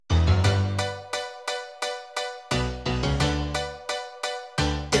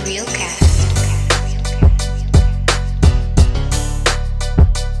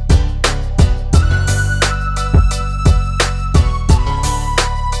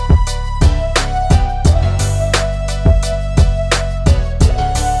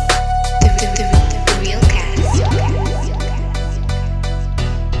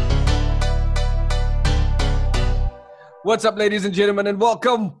What's up, ladies and gentlemen, and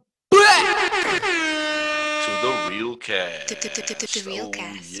welcome back to the Realcast. The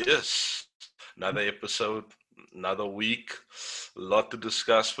Realcast. Yes, another episode, another week, a lot to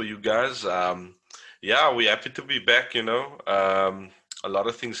discuss for you guys. We're happy to be back. A lot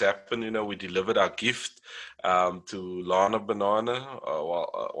of things happened. We delivered our gift to Lana Banana.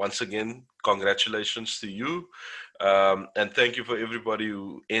 Once again, congratulations to you. And thank you for everybody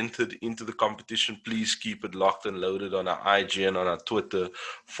who entered into the competition. Please keep it locked and loaded on our IG and on our Twitter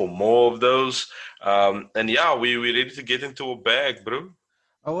for more of those. We're ready to get into a bag, bro.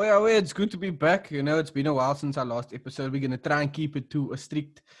 Oh, it's good to be back. It's been a while since our last episode. We're going to try and keep it to a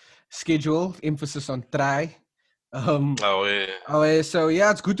strict schedule, emphasis on try. It's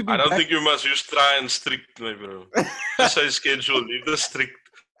good to be I back. don't think you must use try and strict, my bro. Just say schedule, leave the strict.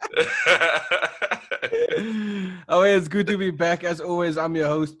 It's good to be back. As always, I'm your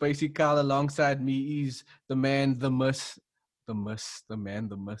host, Basic Carl. Alongside me is the man, the myth,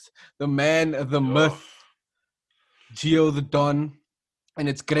 Gio the Don. And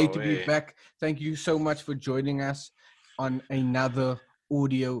it's great to be back. Thank you so much for joining us on another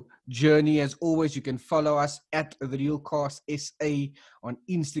audio journey. As always, you can follow us at the Realcast SA on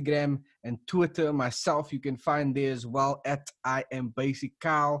Instagram and Twitter. Myself, you can find there as well at I am Basic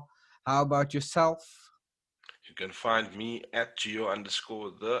Carl. How about yourself? You can find me at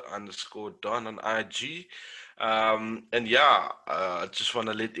Geo_the_Don on IG. I just want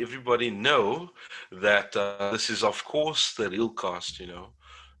to let everybody know that this is, of course, the Realcast,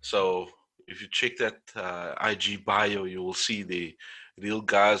 So if you check that IG bio, you will see the real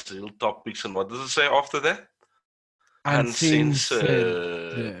guys, the real topics. And what does it say after that? Uncensored.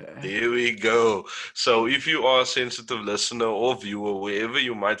 There we go. So if you are a sensitive listener or viewer, wherever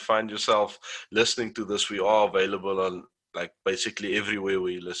you might find yourself listening to this, we are available on basically everywhere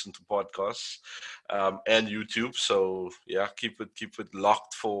where you listen to podcasts and YouTube. So keep it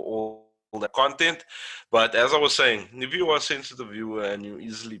locked for all that content. But as I was saying, if you are a sensitive viewer and you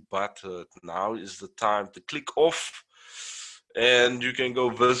easily butthurt, now is the time to click off. And you can go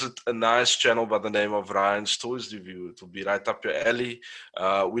visit a nice channel by the name of Ryan's Toys Review. It will be right up your alley.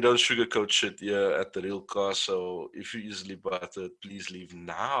 We don't sugarcoat shit here at the Realcast, so if you easily buttered, please leave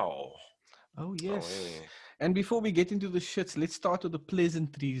now. Oh, yes. And before we get into the shits, let's start with the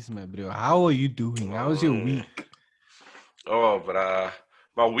pleasantries, my bro. How are you doing? How was your week? Oh, bruh.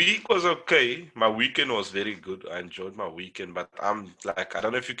 My week was okay. My weekend was very good. I enjoyed my weekend, but I'm I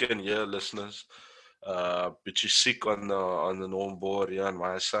don't know if you can hear, listeners. But she's sick on the norm board here on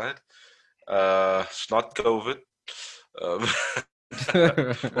my side. It's not COVID. Well,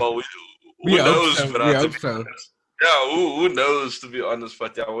 who knows, so. bro? We hope so. Yeah, who knows, to be honest.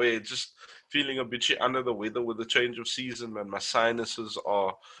 But we're just feeling a bit under the weather with the change of season, man. My sinuses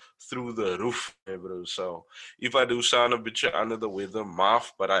are through the roof, bro. So if I do sound a bit under the weather,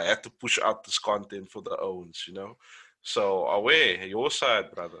 maaf, but I had to push out this content for the owns, So away, your side,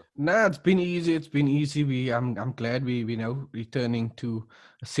 brother. Nah, it's been easy. I'm glad we returning to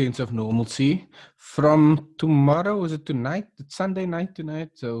a sense of normalcy from tomorrow. Is it tonight? It's Sunday night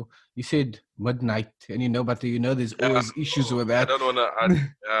tonight. So you said midnight, and but there's always issues with that. I don't wanna.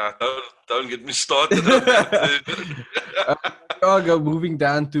 Don't get me started. Moving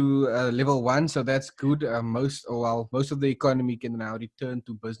down to level 1, so that's good. Most of the economy can now return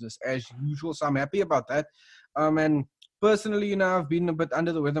to business as usual. So I'm happy about that. And personally, I've been a bit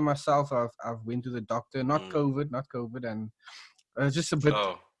under the weather myself. I've went to the doctor, not COVID, and just a bit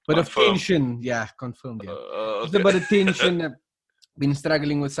of tension. Yeah, confirmed. Yeah, okay. Just a bit of tension. I've been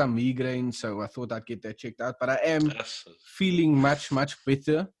struggling with some migraine, so I thought I'd get that checked out. But I am feeling much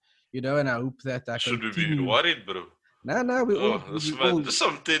better, and I hope that I should continue. We be worried, bro? No, we all. There's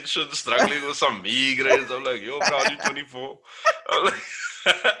some tension, struggling with some migraines. I'm like, yo, bro, you 24.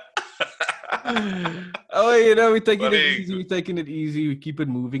 We're taking it easy. We keep it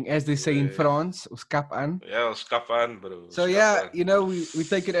moving, as they say in France. Skap aan. Yeah, skap aan, bro. So we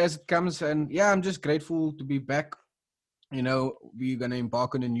take it as it comes, and I'm just grateful to be back. We're gonna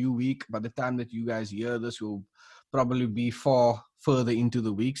embark on a new week. By the time that you guys hear this, we'll probably be far further into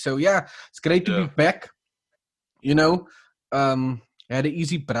the week. So it's great to be back. I had an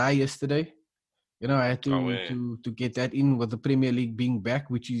easy braai yesterday. I had to get that in with the Premier League being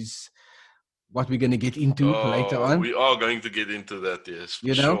back, which is what we're going to get into later on. We are going to get into that, yes,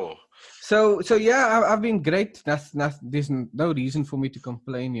 for sure. So I've been great. There's no reason for me to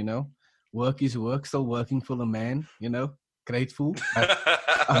complain, Work is work, still working for the man, Grateful.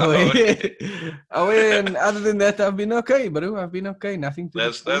 And other than that, I've been okay, bro. I've been okay. Nothing to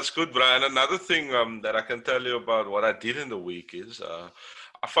That's good, Brian. Another thing that I can tell you about what I did in the week is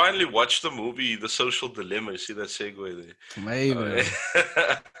I finally watched the movie The Social Dilemma. You see that segue there? Maybe.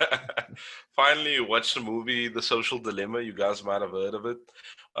 Finally watched the movie The Social Dilemma. You guys might have heard of it.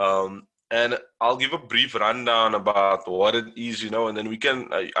 And I'll give a brief rundown about what it is, and then we can.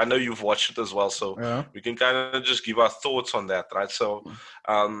 I know you've watched it as well, so Yeah. we can kind of just give our thoughts on that, right? So,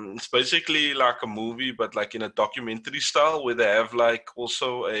 it's basically like a movie, but like in a documentary style, where they have like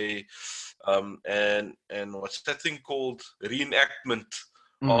also a and what's that thing called, reenactment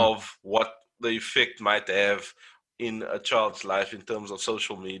Mm. of what the effect might have in a child's life in terms of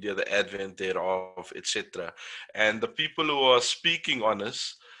social media, the advent thereof, etc. And the people who are speaking on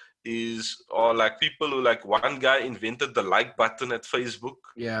this are like people who, like, one guy invented the like button at Facebook.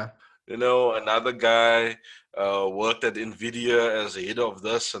 Yeah. Another guy worked at Nvidia as head of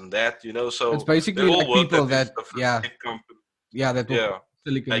this and that. It's So they basically all like worked people at these that, different yeah, tech companies. that will come Yeah, to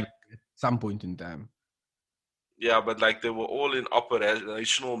Silicon like, Valley at some point in time. yeah, but like they were all in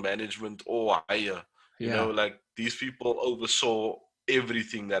operational management or higher. Yeah. Like these people oversaw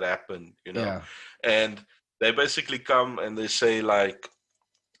everything that happened. Yeah. And they basically come and they say like,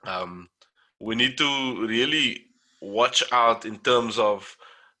 um, we need to really watch out in terms of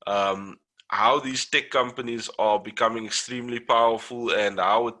um, how these tech companies are becoming extremely powerful and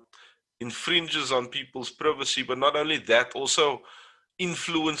how it infringes on people's privacy. But not only that, also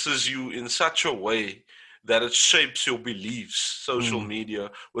influences you in such a way that it shapes your beliefs. Social Mm.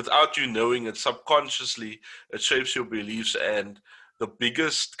 media, without you knowing it, subconsciously it shapes your beliefs. And the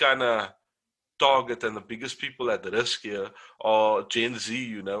biggest kind of target and the biggest people at risk here are Gen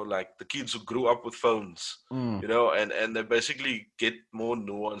Z, like the kids who grew up with phones, Mm. and they basically get more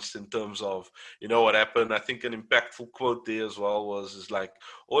nuanced in terms of, what happened. I think an impactful quote there as well is like,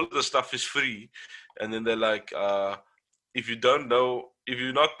 all of the stuff is free. And then they're like, if you don't know, if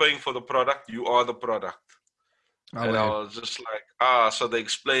you're not paying for the product, you are the product. Oh, And I wait. was just like, so they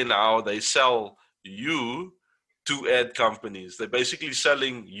explain how they sell you to ad companies. They're basically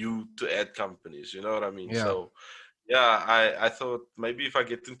selling you to ad companies. You know what I mean? Yeah. So, yeah, I thought maybe if I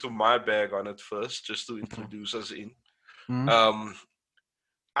get into my bag on it first, just to Mm. introduce us in. Mm. Um,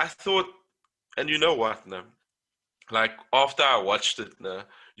 I thought, and you know what, no? Like after I watched it, no,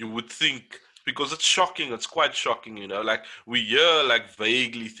 you would think, because it's shocking. It's quite shocking, Like we hear like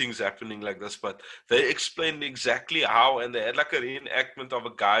vaguely things happening like this, but they explained exactly how, and they had like a reenactment of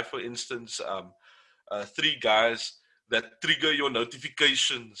a guy, for instance, three guys that trigger your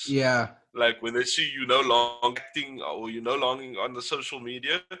notifications. Yeah. Like when they see you no longer acting or you no longer on the social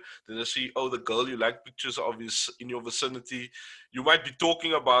media, then they see, oh, the girl you like pictures of is in your vicinity. You might be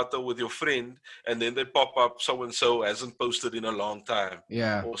talking about her with your friend, and then they pop up, so and so hasn't posted in a long time,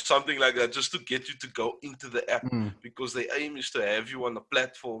 Yeah. or something like that, just to get you to go into the app, Mm. because their aim is to have you on the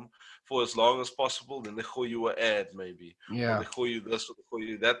platform for as long as possible. Then they call you an ad, maybe, or Yeah. they call you this, or they call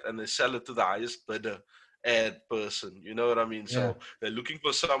you that, and they sell it to the highest bidder ad person. You know what I mean? Yeah. So they're looking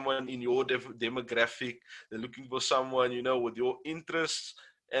for someone in your demographic. They're looking for someone, with your interests,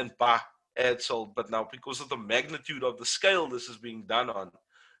 and bah, ad sold. But now, because of the magnitude of the scale this is being done on,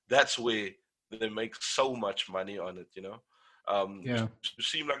 that's where they make so much money on it. You Yeah.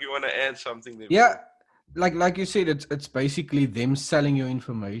 seem like you want to add something there, bro. Yeah. Like you said, it's basically them selling your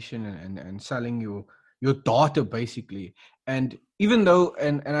information and selling your data basically. And even though,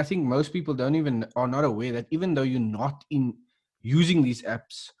 and I think most people don't even are not aware that even though you're not in using these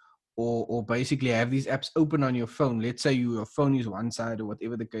apps, or basically have these apps open on your phone, let's say your phone is one side or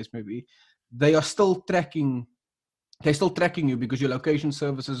whatever the case may be, they are still tracking they're still tracking you because your location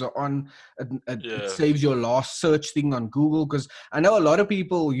services are on. It Yeah. saves your last search thing on Google. Because I know a lot of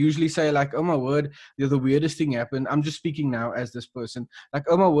people usually say like, oh my word, the weirdest thing happened. I'm just speaking now as this person. Like,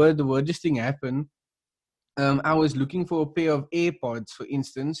 oh my word, the weirdest thing happened. I was looking for a pair of AirPods, for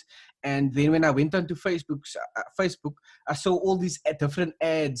instance, and then when I went onto Facebook, I saw all these different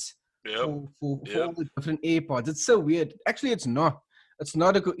ads Yep. for Yep. all the different AirPods. It's so weird. Actually, it's not. It's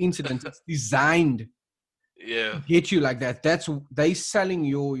not a coincidence. It's designed Yeah. get you like that. That's they selling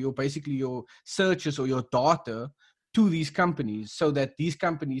your basically your searches or your data to these companies so that these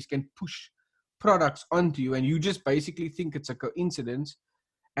companies can push products onto you, and you just basically think it's a coincidence,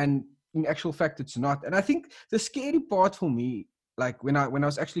 and in actual fact it's not. And I think the scary part for me, like when I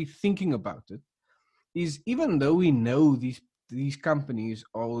was actually thinking about it, is even though we know these companies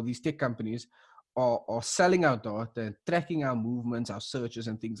or these tech companies are selling our data, tracking our movements, our searches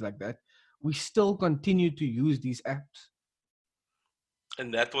and things like that, we still continue to use these apps.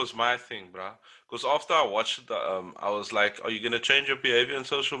 And that was my thing, bro. Because after I watched it, I was like, "Are you gonna change your behavior on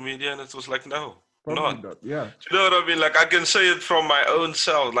social media?" And it was like, "No, I'm Probably not." not. Yeah. You know what I mean? Like I can say it from my own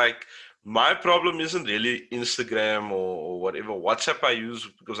self. Like my problem isn't really Instagram or whatever. WhatsApp I use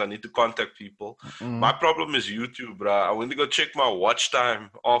because I need to contact people. My Mm. problem is YouTube, bruh. I went to go check my watch time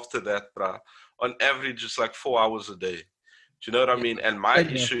after that, bruh. On average, it's like 4 hours a day. Do you know what I Yeah. mean? And my Same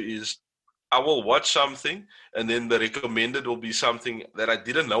here. issue is I will watch something and then the recommended will be something that I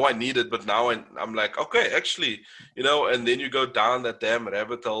didn't know I needed, but now I'm like, okay, actually, and then you go down that damn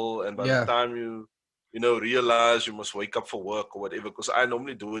rabbit hole, and by the Yeah. time you realize you must wake up for work or whatever, because I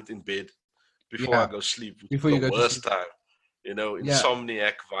normally do it in bed before I Yeah. go sleep, which is Before the you go to worst sleep. time, Yeah.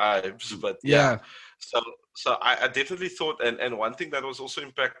 insomniac vibes. But yeah, Yeah. so I definitely thought, and one thing that was also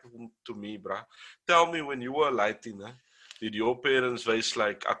impactful to me, bruh, tell me when you were lighting, did your parents raise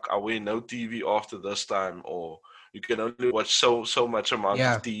like, we no TV after this time, or you can only watch so much amount of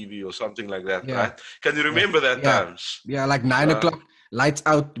Yeah. TV or something like that, Yeah. right? Can you Yeah. remember that Yeah. times? Yeah. Like nine Uh, o'clock, lights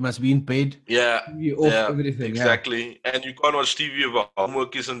out, you must be in bed, yeah, TV off, yeah, everything. Yeah. exactly. And you can't watch TV if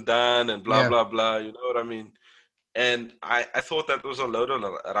homework isn't done and blah Yeah. blah blah. You know what I mean? And I thought that was a load of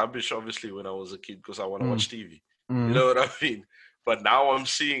rubbish, obviously, when I was a kid, because I want to Mm. watch TV. You Mm. know what I mean? But now I'm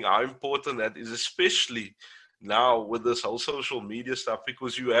seeing how important that is, especially now with this whole social media stuff,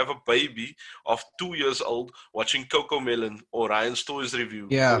 because you have a baby of 2 years old watching Coco Melon or Ryan's Toys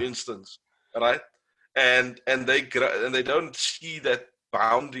Review, for Yeah. instance, right? And they don't see that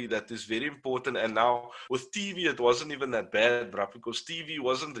boundary that is very important. And now with TV, it wasn't even that bad, bro, because TV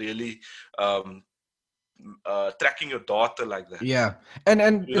wasn't really um, tracking your daughter like that. Yeah,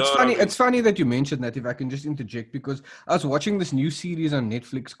 and You it's know what I funny. mean? It's funny that you mentioned that. If I can just interject, because I was watching this new series on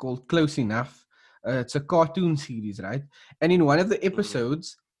Netflix called Close Enough. It's a cartoon series, right? And in one of the Mm-hmm.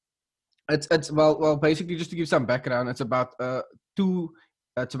 episodes, it's well basically, just to give some background, it's about two.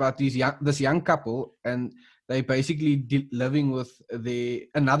 It's about this young couple, and they basically living with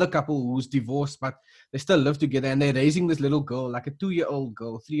another couple who's divorced, but they still live together, and they're raising this little girl, like a 2-year-old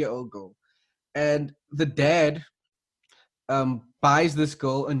girl, 3-year-old girl, and the dad buys this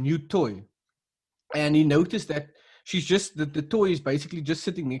girl a new toy, and he noticed that she's just the toy is basically just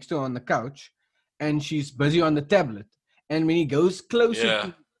sitting next to her on the couch, and she's busy on the tablet. And when he goes closer Yeah.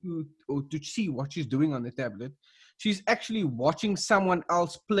 to see what she's doing on the tablet, she's actually watching someone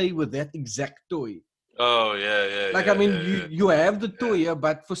else play with that exact toy. Oh yeah, yeah, Like, I yeah, mean, yeah, you have the yeah, toy here,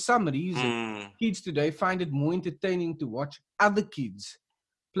 but for some yeah. reason, Mm, kids today find it more entertaining to watch other kids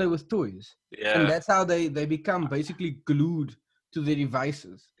play with toys, and yeah, that's how they become basically glued to their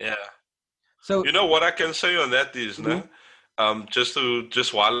devices. yeah. So, You know what I can say on that is, mhm. no?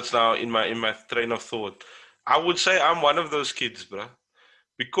 Just while it's now in my train of thought, I would say I'm one of those kids, bruh,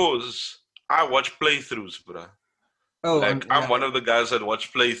 because I watch playthroughs, bruh. Oh, Like and I'm yeah, one of the guys that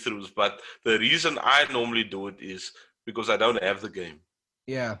watch playthroughs, but the reason I normally do it is because I don't have the game.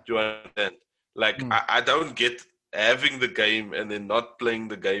 yeah, Do you understand? Like mm, I don't get having the game and then not playing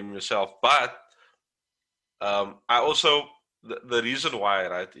the game yourself. But I also the reason why,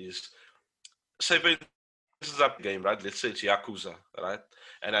 right, is, say for instance I play a game, right? Let's say it's Yakuza, right? And I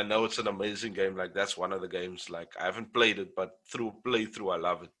know it's an amazing game. Like that's one of the games. Like I haven't played it, but through playthrough I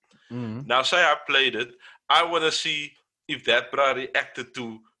love it. mm. Now say I played it, I want to see if that bra reacted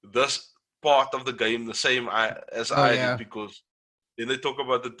to this part of the game the same as Oh I did, yeah, because then they talk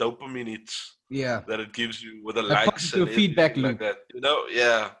about the dopamine hits yeah. that it gives you with the A likes and positive feedback everything like loop. that.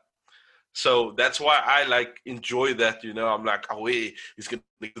 Yeah. So that's why I like enjoy that. I'm like, oh wait, he's gonna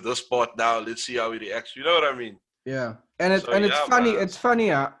get to this part now. Let's see how he reacts. You know what I mean? Yeah, and So it's yeah, funny. man. It's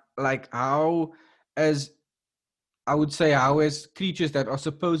funny, like how, as I would say, how as creatures that are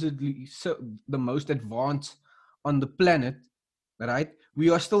supposedly the most advanced on the planet, right? We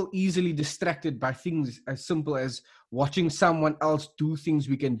are still easily distracted by things as simple as watching someone else do things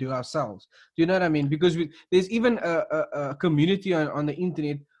we can do ourselves. Do you know what I mean? Because there's even a community on the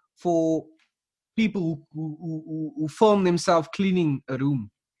internet for people who film themselves cleaning a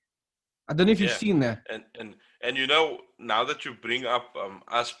room. I don't know if you've Yeah, seen that. and now that you bring up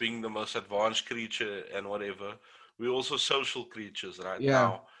us being the most advanced creature and whatever, we're also social creatures, right? Yeah.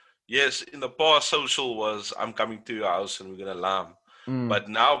 Now, yes, in the past, social was I'm coming to your house and we're gonna lamb, Mm, but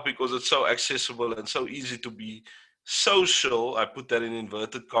now because it's so accessible and so easy to be social, I put that in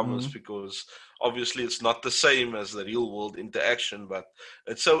inverted commas mm, because obviously it's not the same as the real world interaction, but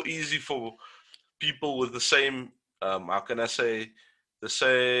it's so easy for people with the same, how can I say, the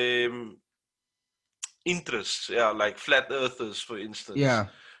same interests, yeah, like flat earthers, for instance, yeah.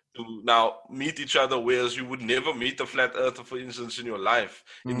 to now meet each other, whereas you would never meet a flat earther, for instance, in your life,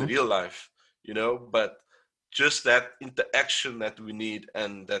 in Mm, real life, but just that interaction that we need,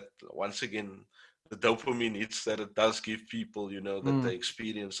 and that once again, the dopamine hits that it does give people, that mm, they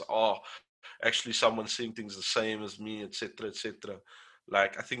experience, oh, actually someone seeing things the same as me, etc., etc.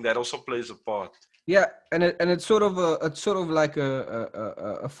 Like, I think that also plays a part. Yeah, and it's sort of like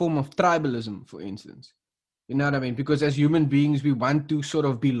a form of tribalism, for instance. You know what I mean? Because as human beings, we want to sort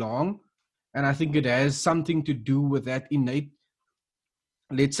of belong, and I think it has something to do with that innate,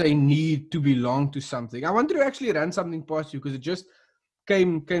 let's say, need to belong to something. I wanted to actually run something past you because it just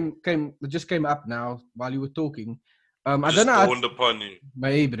it just came up now while you were talking. I don't Just know how dawned upon you.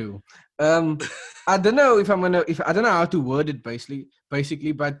 Hey, bro. I don't know if I don't know how to word it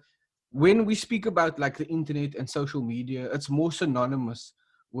basically, but when we speak about like the internet and social media, it's more synonymous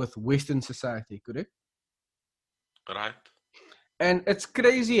with Western society, correct? Right? And it's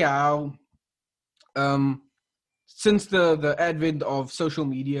crazy how um since the advent of social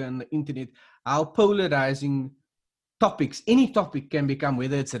media and the internet, how polarizing topics, any topic can become,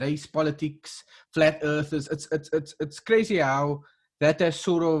 whether it's race, politics, flat earthers. It's crazy how that has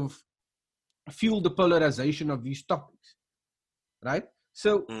sort of fueled the polarization of these topics, right?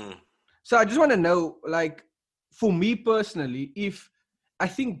 So Mm, so I just want to know, like, for me personally, if I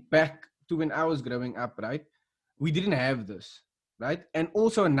think back to when I was growing up, right, we didn't have this, right? And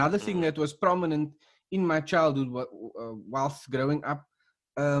also another thing mm, that was prominent in my childhood whilst growing up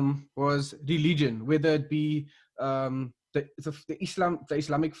was religion, whether it be the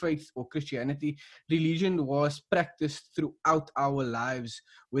Islamic faith or Christianity. Religion was practiced throughout our lives,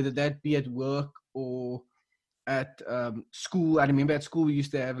 whether that be at work or at school. I remember at school we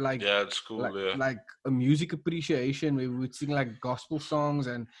used to have yeah, at school, yeah. like a music appreciation where we would sing like gospel songs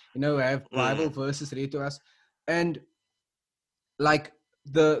and have Bible Mm, verses read to us, and like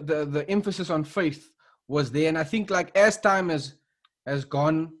the emphasis on faith was there. And I think like as time has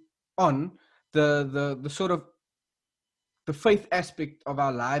gone on, the sort of the faith aspect of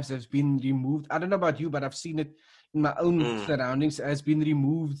our lives has been removed. I don't know about you, but I've seen it in my own mm, surroundings, has been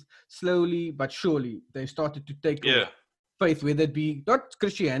removed slowly but surely. They started to take away yeah, faith, whether it be not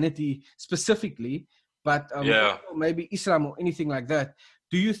Christianity specifically, but yeah. also maybe Islam or anything like that.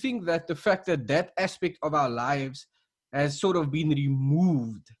 Do you think that the fact that that aspect of our lives has sort of been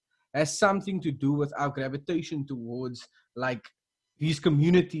removed has something to do with our gravitation towards like these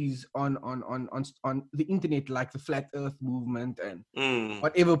communities on the internet, like the flat earth movement and Mm,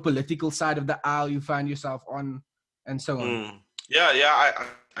 whatever political side of the aisle you find yourself on, and so on? mm. Yeah, yeah,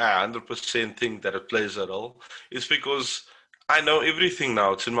 I 100% think that it plays a role. It's because I know everything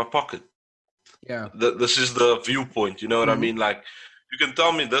now. It's in my pocket. Yeah. This is the viewpoint. You know what I Mm-hmm. mean? Like, you can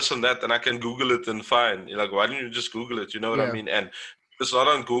tell me this and that, and I can Google it and find. You're like, why don't you just Google it? You know what I Yeah. mean? And if it's not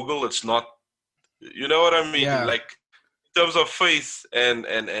on Google, it's not. You know what I mean? Yeah. Like, in terms of faith and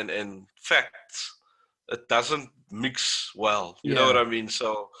facts, it doesn't mix well. You know what Yeah. I mean?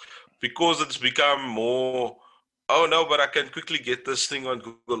 So because it's become more, oh no, but I can quickly get this thing on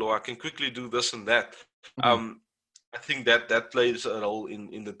Google, or I can quickly do this and that. Mm-hmm. I think that plays a role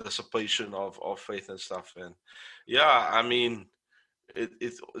in the dissipation of faith and stuff. And yeah, I mean,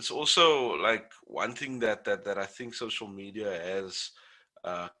 it's also like one thing that I think social media has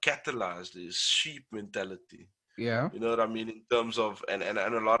catalyzed is sheep mentality. Yeah. You know what I mean? In terms of, and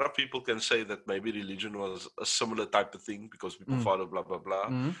a lot of people can say that maybe religion was a similar type of thing because people Mm. follow blah blah blah.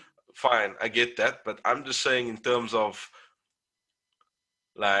 Mm. Fine, I get that, but I'm just saying in terms of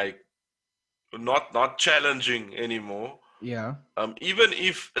like not challenging anymore. Yeah. Even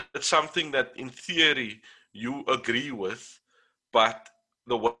if it's something that in theory you agree with, but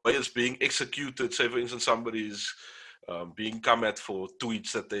the way it's being executed, say for instance, somebody is being come at for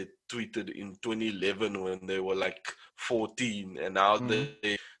tweets that they tweeted in 2011 when they were like 14 and now Mm.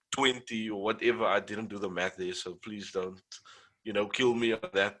 they 20 or whatever. I didn't do the math there, so please don't, kill me on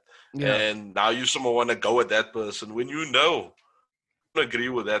that. Yeah. And now you somehow want to go at that person when you don't agree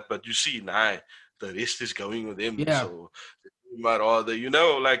with that, but you see, nah, the rest is going with them, Yeah. so you might rather,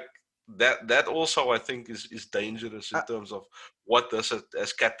 like that also I think is dangerous in Uh, terms of what this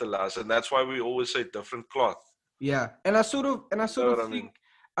has catalyzed, and that's why we always say different cloth. yeah. And I You sort know of what I think mean?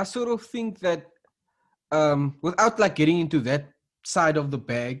 that without like getting into that side of the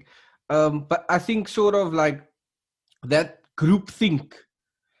bag, but I think sort of like that group think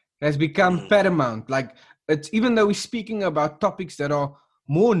has become Mm, paramount. Like, it's, even though we're speaking about topics that are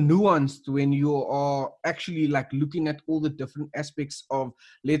more nuanced when you are actually like looking at all the different aspects of,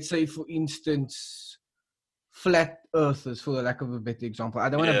 let's say for instance, flat earthers, for the lack of a better example. I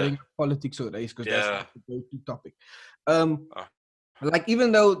don't want to yeah, bring up politics or race because that's yeah, like the go-to topic. Um, uh, like,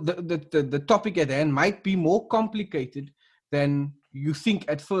 even though the topic at hand might be more complicated than you think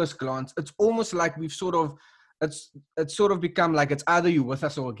at first glance, it's almost like we've sort of it's sort of become like it's either you with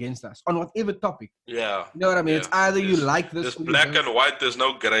us or against us on whatever topic. yeah, You know what I mean? It's yeah. either you There's like this there's or you black don't. and white. There's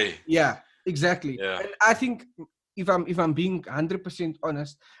no gray. Yeah, exactly. Yeah. And I think if I'm being 100%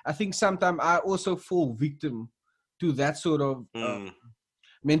 honest, I think sometimes I also fall victim to that sort of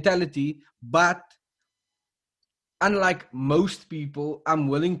mentality. But unlike most people, I'm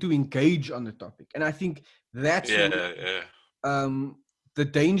willing to engage on the topic, and I think that's where the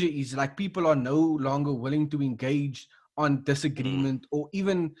danger is. Like, people are no longer willing to engage on disagreement, or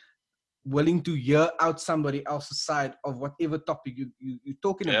even willing to hear out somebody else's side of whatever topic you're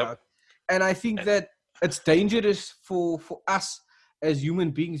talking about. And I think that it's dangerous for us as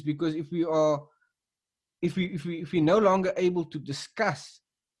human beings, because if we're no longer able to discuss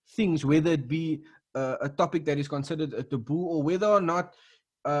things, whether it be a topic that is considered a taboo, or whether or not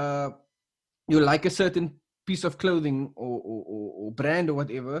you like a certain piece of clothing or brand or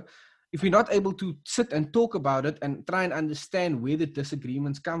whatever, if we're not able to sit and talk about it and try and understand where the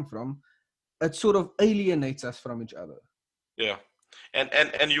disagreements come from, it sort of alienates us from each other. Yeah.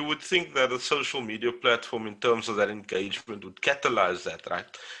 And you would think that a social media platform, in terms of that engagement, would catalyze that, right?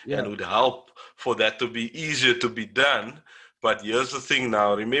 Yeah. And would help for that to be easier to be done. But here's the thing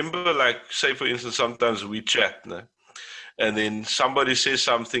now. Remember, like, say, for instance, sometimes we chat, no? And then somebody says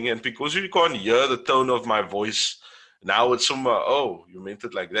something, and because you can't hear the tone of my voice, now it's somewhere, oh, you meant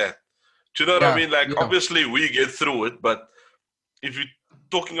it like that. Do you know what I mean? Like, obviously, we get through it, but if you're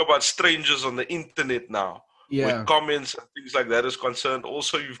talking about strangers on the internet now, where comments and things like that is concerned,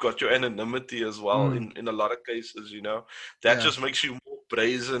 also you've got your anonymity as well in a lot of cases, you know. That just makes you more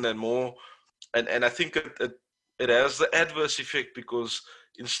brazen and more, and I think it has the adverse effect, because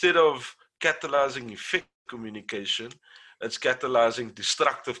instead of catalyzing effective communication, it's catalyzing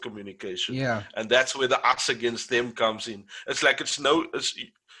destructive communication. And that's where the us against them comes in. It's like it's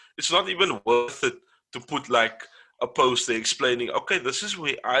not even worth it to put like a post there explaining, okay, this is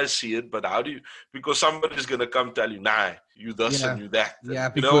where I see it, but how do you, because somebody's gonna come tell you, nah, you this and you that.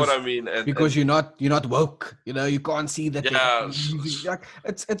 And you know what I mean? Because you're not woke. You know, you can't see that they're actually using, like,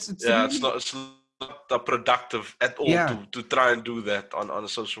 it's really, it's not productive at all to try and do that on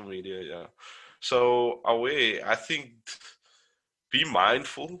social media. Yeah. So away, I think be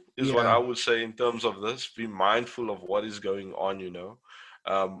mindful is what I would say in terms of this. Be mindful of what is going on, you know.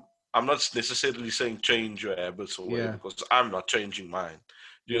 I'm not necessarily saying change your habits or whatever, because I'm not changing mine.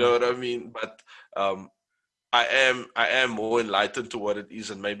 You know what I mean? But I am more enlightened to what it is,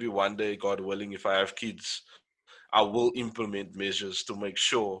 and maybe one day, God willing, if I have kids, I will implement measures to make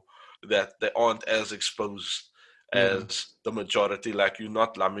sure that they aren't as exposed as the majority. Like, you're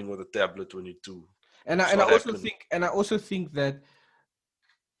not lumming with a tablet when you're two. And I also think that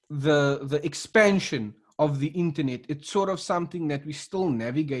the expansion of the internet, it's sort of something that we're still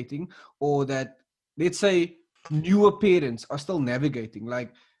navigating, or that, let's say, newer parents are still navigating.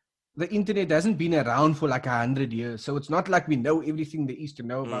 Like, the internet hasn't been around for like 100 years, so it's not like we know everything there is to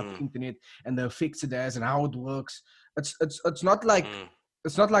know about the internet and the effects it has and how it works. It's not like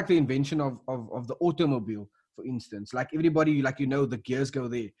it's not like the invention of the automobile, for instance. Like, everybody, like, you know, the gears go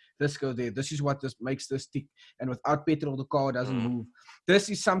there, this go there, this is what this makes this tick, and without petrol the car doesn't move. This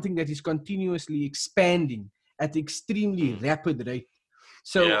is something that is continuously expanding at extremely rapid rate.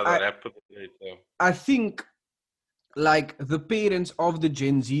 So I think, like, the parents of the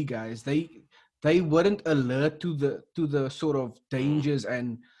Gen Z guys, they weren't alert to the sort of dangers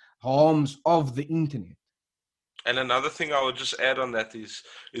and harms of the internet. And another thing I would just add on that is,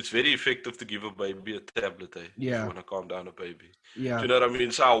 it's very effective to give a baby a tablet, if you want to calm down a baby. Do you know what I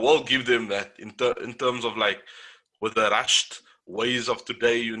mean? So I will give them that in terms of, like, with the rushed ways of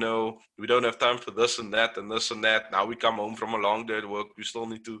today, you know, we don't have time for this and that and this and that. Now we come home from a long day at work, we still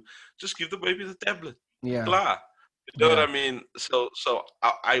need to just give the baby the tablet. Blah. You know what I mean? So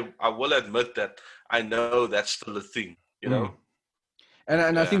I will admit that I know that's still a thing, you know?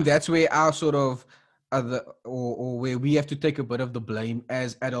 And I think that's where our sort of or where we have to take a bit of the blame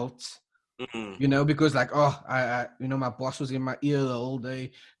as adults. You know, because, like, I you know, my boss was in my ear the whole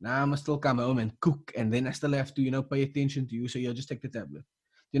day. Now I must still come home and cook, and then I still have to, you know, pay attention to you. So you'll just take the tablet.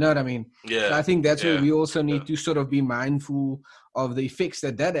 You know what I mean? So I think that's where we also need to sort of be mindful of the effects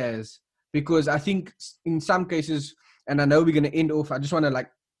that has, because I think in some cases, and I know we're going to end off, I just want to, like,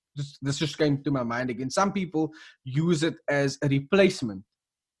 this just came to my mind again. Some people use it as a replacement.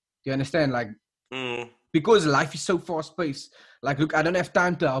 Do you understand? Like, because life is so fast paced. Like, look, I don't have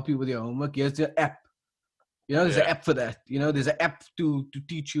time to help you with your homework. Here's the app. You know, there's an app for that. You know, there's an app to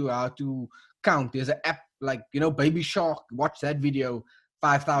teach you how to count. There's an app, like, you know, Baby Shark. Watch that video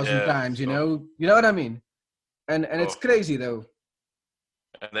 5,000 times. You know what I mean? And it's crazy though.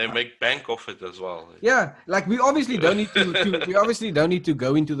 And they make bank off it as well. Yeah, like we obviously don't need we obviously don't need to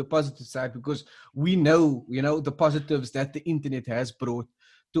go into the positive side because we know, the positives that the internet has brought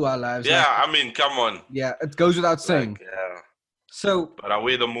to our lives. Yeah, Like, I mean, come on. yeah, it goes without saying. Yeah. So, but are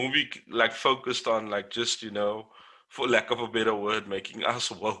we the movie focused on just for lack of a better word, making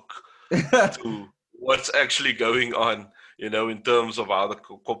us woke to what's actually going on, in terms of how the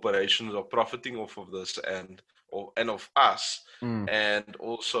corporations are profiting off of this and of us, and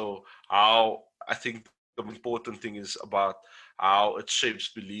also how I think the important thing is about how it shapes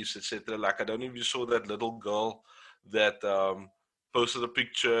beliefs, etc. Like, I don't know if you saw that little girl that posted a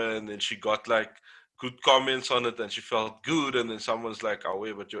picture and then she got like good comments on it and she felt good, and then someone's like, "Oh,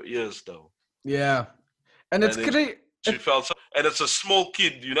 wait, but your ears though." yeah, and it's And then great. she felt so, and it's a small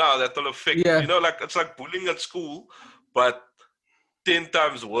kid, how that will affect, Yeah, like it's like bullying at school, but 10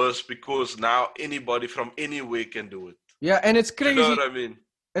 times worse because now anybody from anywhere can do it. yeah, and it's Do you know crazy. what I mean?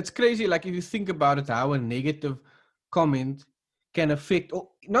 It's crazy. Like, if you think about it, how a negative comment can affect, or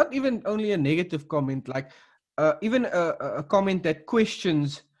not even only a negative comment, like even a comment that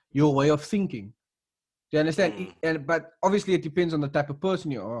questions your way of thinking. Do you understand? But obviously, it depends on the type of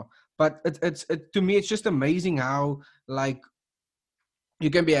person you are. But to me, it's just amazing how, like, you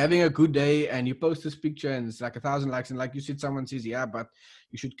can be having a good day and you post this picture and it's like 1,000 likes, and like you said, someone says, yeah, but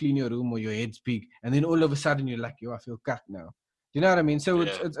you should clean your room or your head's big, and then all of a sudden you're like, yo, I feel cut now. Do you know what I mean? So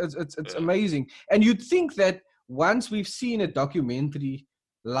it's amazing. And you'd think that once we've seen a documentary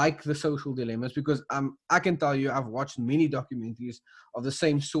like The Social Dilemmas, because I can tell you, I've watched many documentaries of the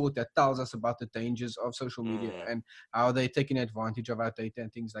same sort that tells us about the dangers of social media and how they're taking advantage of our data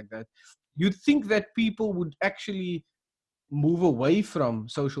and things like that. You'd think that people would actually move away from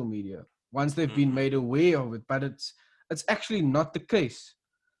social media once they've been made aware of it, but it's actually not the case.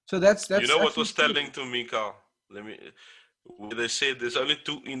 So that's You know what actually was telling to me, Carl? Where they said there's only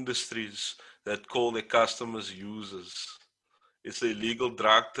two industries that call their customers users. It's the illegal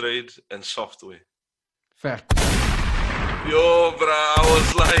drug trade and software. fact. Yo, bruh, I was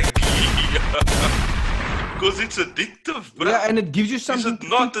like, because it's addictive, bruh. Yeah, and it gives you something. Is it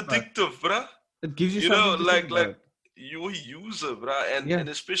not addictive, bruh? It gives you something to think about. You're a user, bruh, and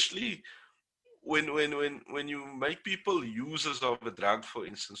especially when you make people users of a drug, for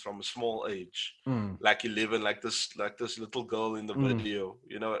instance, from a small age, like 11, like this little girl in the video,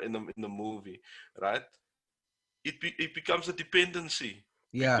 in the movie, right? It becomes a dependency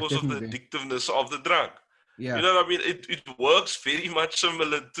because of the addictiveness of the drug. Yeah. You know what I mean? It works very much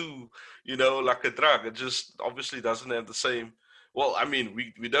similar to, like a drug. It just obviously doesn't have the same. Well, I mean,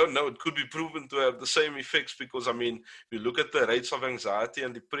 we don't know. It could be proven to have the same effects because, I mean, if you look at the rates of anxiety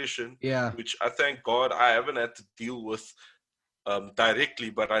and depression, which I thank God I haven't had to deal with directly,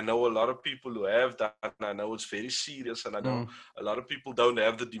 but I know a lot of people who have that, and I know it's very serious, and I know a lot of people don't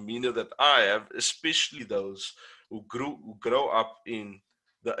have the demeanor that I have, especially those who grow up in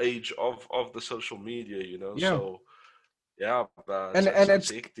the age of the social media, So yeah, but it's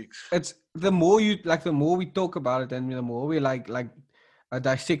hectic. It's the more we talk about it, and the more we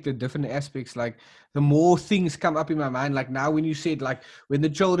dissect the different aspects, like the more things come up in my mind. Like now, when you said, like, when the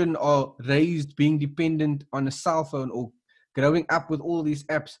children are raised being dependent on a cell phone or growing up with all these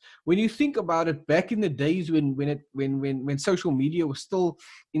apps, when you think about it, back in the days when social media was still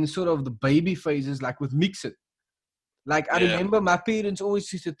in sort of the baby phases, like with Mix It. Like, I remember my parents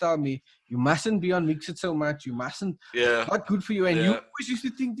always used to tell me, you mustn't be on Mix It so much. You mustn't. It's not good for you. And you always used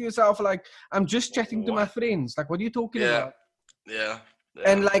to think to yourself, like, I'm just chatting to my friends. Like, what are you talking about? Yeah.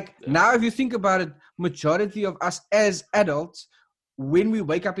 And now, if you think about it, majority of us as adults, when we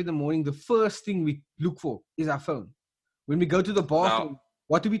wake up in the morning, the first thing we look for is our phone. When we go to the bathroom,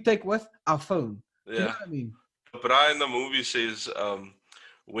 what do we take with? Our phone. Do you know what I mean? Brian in the movie says,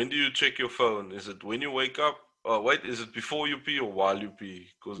 when do you check your phone? Is it when you wake up? Oh, wait, is it before you pee or while you pee?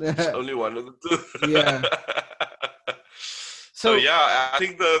 Because it's only one of the two. Yeah. So yeah, I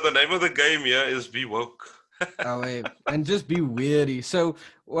think the name of the game here is be woke. And just be wary. So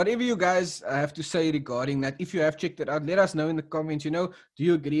whatever you guys have to say regarding that, if you have checked it out, let us know in the comments. Do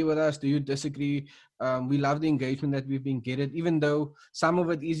you agree with us? Do you disagree? We love the engagement that we've been getting, even though some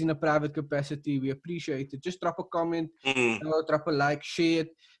of it is in a private capacity. We appreciate it. Just drop a comment, drop a like, share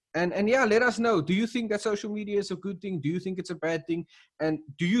it. And yeah, let us know. Do you think that social media is a good thing? Do you think it's a bad thing? And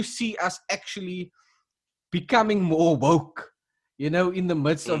do you see us actually becoming more woke? In the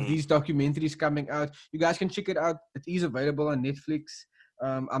midst of these documentaries coming out, you guys can check it out. It is available on Netflix.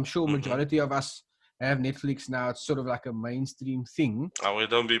 I'm sure majority of us have Netflix now. It's sort of like a mainstream thing. We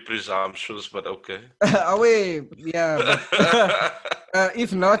don't be presumptuous, but okay. Yeah, but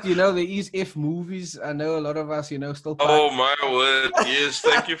if not, there is F movies. I know a lot of us, still. Oh my word! Yes,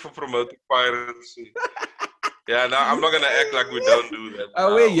 thank you for promoting piracy. Yeah, now I'm not gonna act like we don't do that.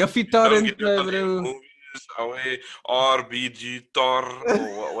 Yuffie You don't torrent, get it on bro. movies, RBG, Tor,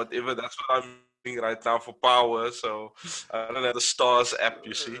 or whatever. That's what I'm using right now for power. So I don't have the Stars app,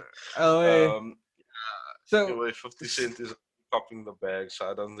 you see. Um, So anyway, 50 Cent is topping the bag, so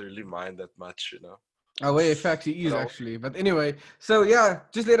I don't really mind that much, in fact, he is actually. But anyway, so yeah,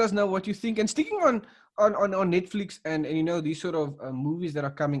 just let us know what you think. And sticking on Netflix and these sort of movies that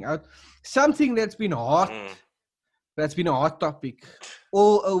are coming out, something that's been hot. That's been a hot topic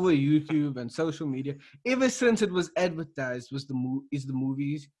all over YouTube and social media ever since it was advertised. Was the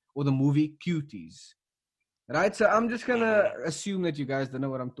movies or the movie Cuties, right? So I'm just gonna assume that you guys don't know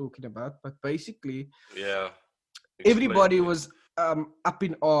what I'm talking about, but basically, everybody was up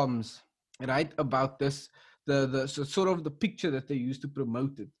in arms, right, about this, so sort of the picture that they used to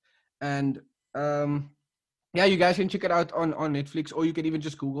promote it, and yeah, you guys can check it out on Netflix, or you can even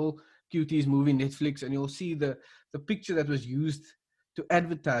just Google Cuties movie Netflix, and you'll see the picture that was used to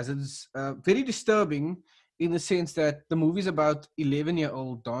advertise. It's very disturbing in the sense that the movie's about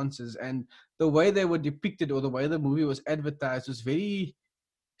 11-year-old dancers, and the way they were depicted or the way the movie was advertised was very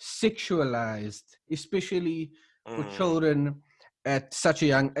sexualized, especially for children at such a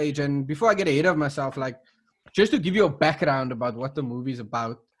young age. And before I get ahead of myself, like, just to give you a background about what the movie is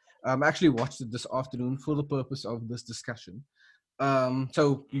about, I actually watched it this afternoon for the purpose of this discussion.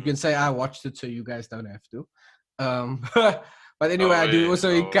 So you can say I watched it, so you guys don't have to. But anyway,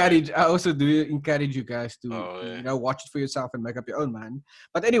 I also do encourage you guys to watch it for yourself and make up your own mind.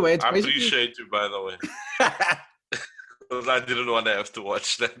 But anyway, it's basically. I appreciate you, by the way. Because I didn't want to have to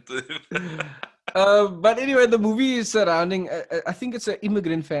watch that. But anyway, the movie is surrounding. I think it's an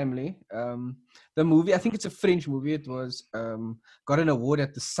immigrant family. The movie, I think it's a French movie. It was got an award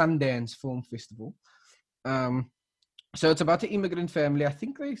at the Sundance Film Festival. So it's about an immigrant family. I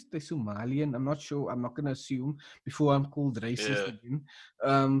think they're Somalian. I'm not sure. I'm not going to assume before I'm called racist again.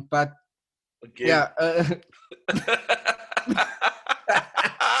 But again.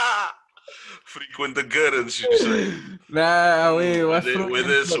 Frequent occurrence, you say. Nah, wait.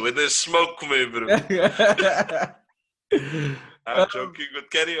 Where there's smoke, me, bro. I'm joking,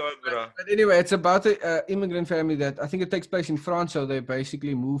 but carry on, bro. But anyway, it's about an immigrant family that I think it takes place in France. So they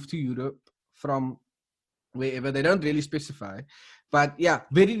basically move to Europe from wherever. They don't really specify. But yeah,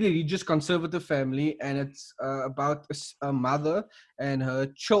 very religious, conservative family. And it's about a mother and her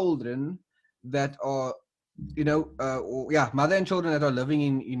children that are, mother and children that are living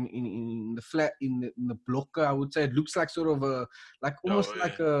in the flat, in the block, I would say. It looks like sort of like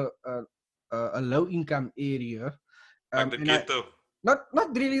a low income area. Like the ghetto.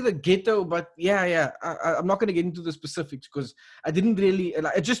 Not really the ghetto, but yeah. I'm not going to get into the specifics because I didn't really.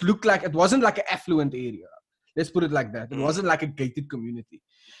 It just looked like it wasn't like an affluent area. Let's put it like that. It wasn't like a gated community.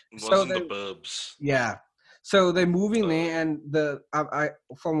 It wasn't the burbs. Yeah. So they're moving there, and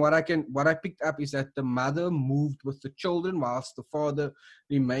from what I picked up is that the mother moved with the children whilst the father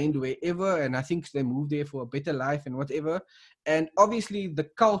remained wherever, and I think they moved there for a better life and whatever. And obviously the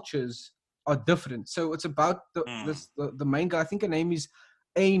cultures are different. So it's about the main guy. I think her name is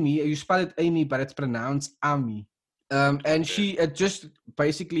Amy. You spell it Amy, but it's pronounced Ami. And she just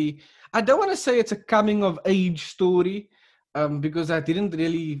basically, I don't want to say it's a coming of age story, because I didn't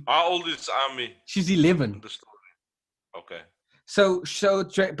really. How old is Ami? She's 11. The story. Okay. So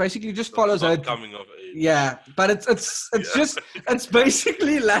basically just follows her coming of age. Yeah, but it's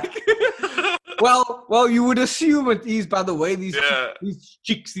basically like. Well, you would assume it is by the way these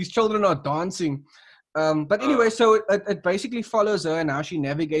children are dancing. But anyway, so it basically follows her and how she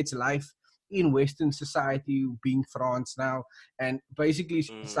navigates life in Western society, being France now, and basically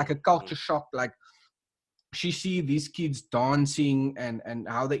it's like a culture shock. Like she see these kids dancing and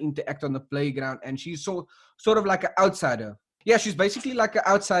how they interact on the playground, and she's sort of like an outsider. Yeah, she's basically like an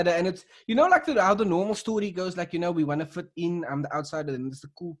outsider, and it's like how the normal story goes. Like we want to fit in. I'm the outsider, and it's the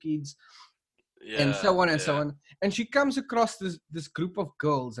cool kids. And so on and so on. And she comes across this group of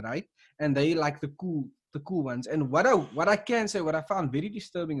girls, right? And they like the cool ones. And what I can say, what I found very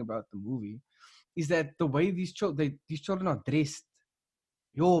disturbing about the movie is that the way these children are dressed.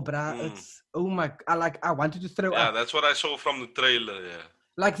 Yo, bruh, it's I wanted to throw up. Yeah, that's what I saw from the trailer, yeah.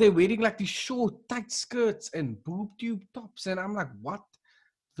 Like they're wearing like these short, tight skirts and boob tube tops, and I'm like, what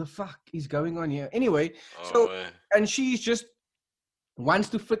the fuck is going on here? Anyway, and she's just wants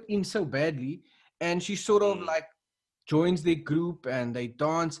to fit in so badly, and she's sort of like joins their group and they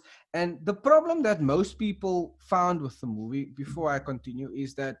dance. And the problem that most people found with the movie, before I continue,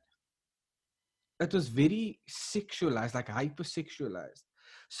 is that it was very sexualized, like hypersexualized.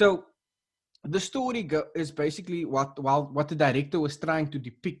 So the story is basically what the director was trying to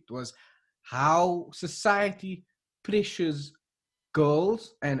depict was how society pressures girls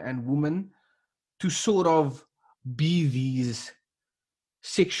and women to sort of be these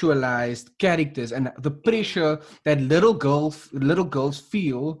sexualized characters, and the pressure that little girls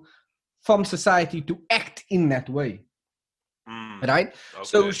feel from society to act in that way, right?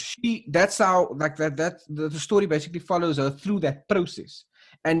 So Okay. that's how, like, the story basically follows her through that process,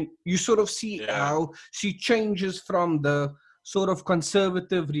 and you sort of see Yeah. how she changes from the sort of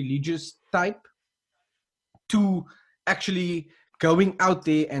conservative religious type to actually going out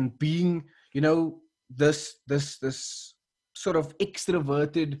there and being, this sort of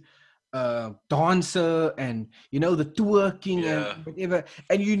extroverted dancer, and the twerking and Yeah. whatever.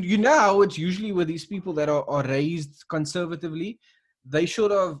 And you know, it's usually with these people that are raised conservatively, they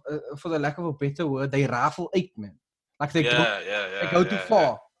sort of, for the lack of a better word, they raffle eight, man. Like they go Yeah. Yeah. they Yeah. go too Yeah. Yeah.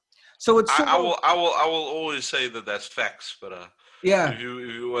 far. So it's I, sort I of, will I will I will always say that that's facts, but yeah. if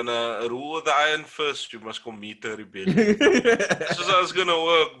you wanna rule the iron first, you must commit a rebellion. That's just how it's gonna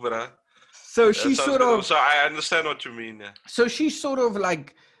work, bruh. so That's she how it's sort gonna. of So I understand what you mean. Yeah. so she sort of like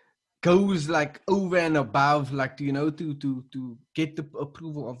goes like over and above, like, to get the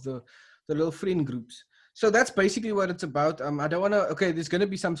approval of the little friend groups. So that's basically what it's about. I don't want to, okay, there's going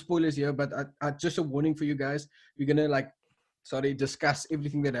to be some spoilers here, but I just a warning for you guys. We're going to, like, sorry, discuss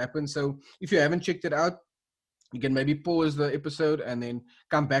everything that happened. So if you haven't checked it out, you can maybe pause the episode and then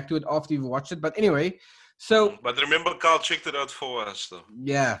come back to it after you've watched it. But anyway, so But remember, Carl checked it out for us, though.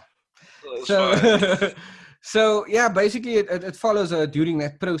 yeah. That's So fine. so yeah, basically it follows her during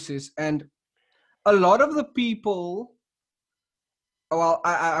that process. And a lot of the people, well,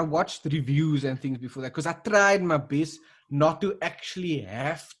 I watched reviews and things before that, because I tried my best not to actually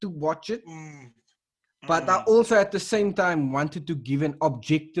have to watch it, Mm, but I mm, also at the same time wanted to give an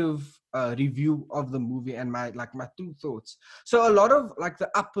objective review of the movie and my two thoughts. So a lot of, like, the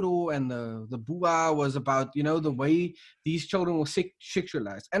uproar and the boo-ah was about, the way these children were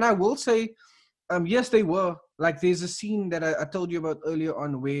sexualized. And I will say, yes, they were. Like, there's a scene that I told you about earlier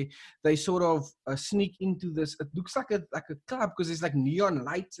on, where they sort of sneak into this. It looks like a club, because there's like neon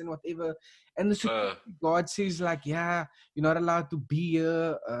lights and whatever. And the uh, security guard says, like, yeah, you're not allowed to be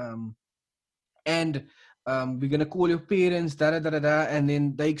here. And we're gonna call your parents, da da da da da. And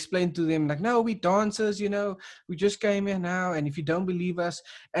then they explain to them, like, no, we dancers, we just came here now, and if you don't believe us.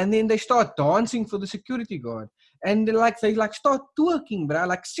 And then they start dancing for the security guard, and they start twerking, bro,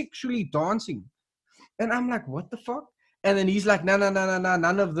 like sexually dancing. And I'm like, what the fuck? And then he's like, no, no, no, no, no,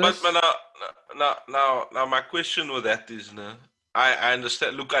 none of but this. now, my question with that is, no, I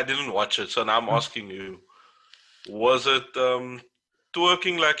understand. Look, I didn't watch it, so now I'm asking you: was it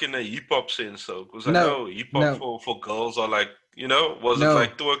twerking like in a hip hop sense, though? Because I No, know hip hop no, for girls are like, was it no,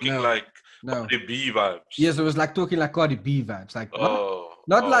 like twerking no, like no. Cardi B vibes? Yes, it was like talking like Cardi B vibes, like Oh,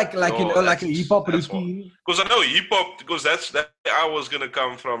 not oh, like yo, like a hip hop that's what. routine. Because I know hip hop, because that I was gonna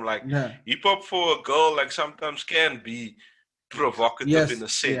come from. Like Yeah. hip hop for a girl, like sometimes can be provocative in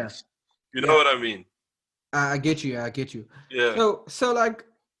Yes. a Yeah. sense. You know Yeah. what I mean? I get you. I get you. Yeah. So like,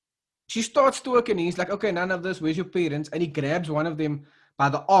 she starts talking. He's like, okay, none of this. Where's your parents? And he grabs one of them by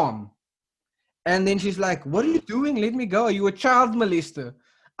the arm. And then she's like, what are you Mm. doing? Let me go. Are you a child molester?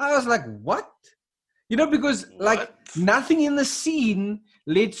 I was like, what? Because like What? nothing in the scene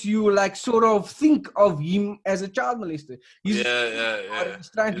lets you like sort of think of him as a child molester. He's a Yeah, security yeah, guard yeah. and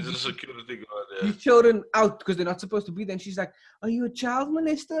he's trying to He's a get security guard. Yeah. these children out because they're not supposed to be there. And she's like, are you a child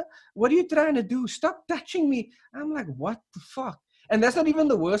molester? What are you trying to do? Stop touching me. I'm like, what the fuck? And that's not even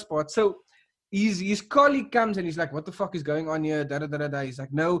the worst part. So his colleague comes and he's like, what the fuck is going on here? Da, da, da, da, da. He's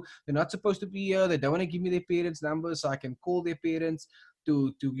like, no, they're not supposed to be here. They don't want to give me their parents' numbers so I can call their parents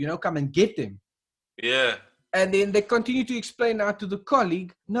to come and get them. Yeah. And then they continue to explain now to the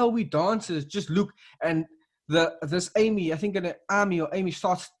colleague, no, we dancers, just look. And this Amy, I think an Amy or Amy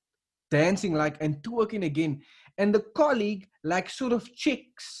starts dancing like and twerking again. And the colleague like sort of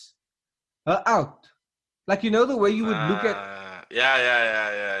checks her out. Like, the way you would look at. Yeah, yeah,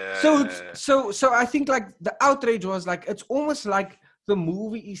 yeah, yeah, yeah, So yeah, it's yeah. so I think like the outrage was like, it's almost like the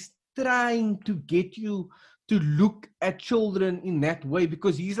movie is trying to get you to look at children in that way,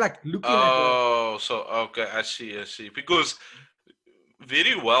 because he's like looking at her. Oh, so okay, I see, I see. Because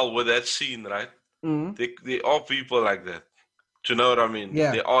very well with that scene, right? Mm, They are people like that. Do you know what I mean?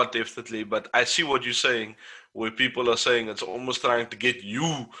 yeah. They are definitely, but I see what you're saying. where people are saying it's almost trying to get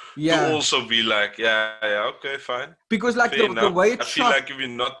you to Yeah, also be like, yeah, okay, fine, because like fair the enough. way I it's feel shot. like if you're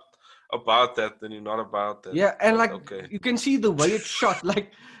not about that, then you're not about that. Yeah, and But like okay, you can see the way it's shot,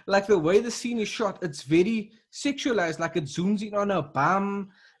 like the way the scene is shot, it's very sexualized. Like it zooms in on her bum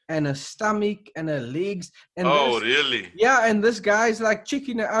and her stomach and her legs, and oh this, really? yeah, and this guy's like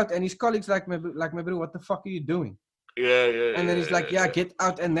checking her out, and his colleagues like, my bro, what the fuck are you doing? Yeah, yeah, And then he's like, yeah, yeah, yeah. get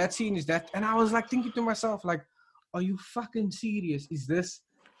out. And that scene is that, and I was like thinking to myself, like, are you fucking serious? Is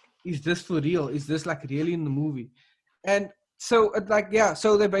this for real? Is this like really in the movie? And so like, yeah,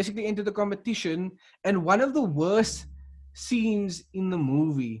 so they basically enter the competition, and one of the worst scenes in the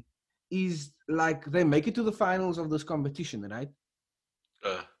movie is like they make it to the finals of this competition, right?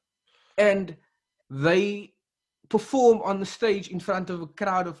 Uh, And they perform on the stage in front of a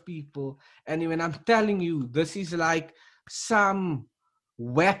crowd of people, and when I'm telling you, this is like some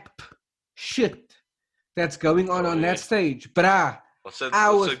WAP shit that's going oh on that yeah. stage, bruh. I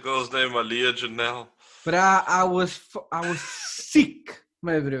What's was that girl's name? Aliyah Janelle. But I was sick,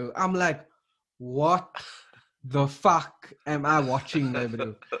 my bro. I'm like, what the fuck am I watching, my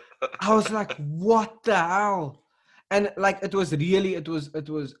bro? I was like, what the hell? And like, I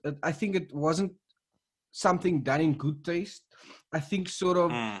think it wasn't something done in good taste. I think sort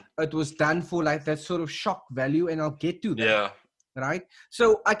of Mm, it was done for like that sort of shock value, and I'll get to that, yeah, right?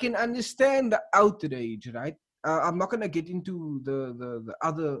 So I can understand the outrage, right? I'm not gonna get into the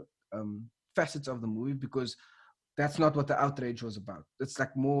other facets of the movie because that's not what the outrage was about. It's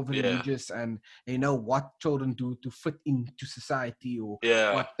like more of a yeah, religious and what children do to fit into society or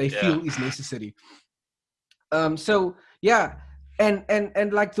yeah, what they yeah. feel is necessary. So yeah,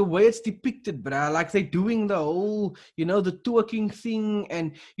 and like the way it's depicted, bruh, like they're doing the whole, the twerking thing,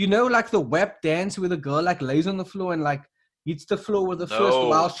 and like the web dance where the girl like lays on the floor and like hits the floor with the fist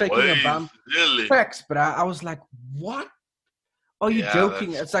while No shaking her way, bum. really? Facts, bruh. I was like, what? Are you Yeah,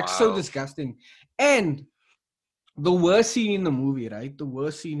 joking? that's It's like so wild. disgusting. And the worst scene in the movie, right? The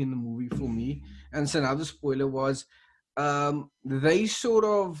worst scene in the movie for me, and it's another spoiler, was they sort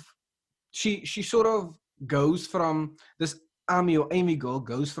of she sort of goes from this Amy or Amy girl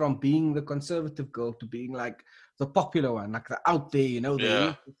goes from being the conservative girl to being like the popular one, like the out there, the Yeah,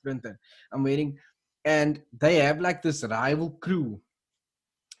 hair different. And I'm waiting, and they have like this rival crew,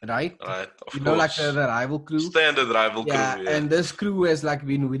 right? right, of Like the, course. the rival crew. Standard rival Yeah, crew, yeah. and this crew has like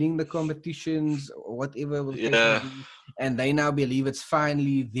been winning the competitions or whatever the case may Yeah, be, and they now believe it's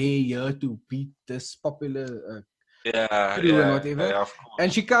finally their year to beat this popular crew and whatever. yeah, of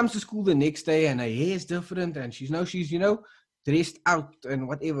And course. she comes to school the next day, and her hair is different, and she's dressed out and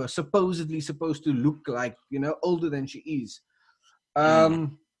whatever, supposedly supposed to look like older than she is.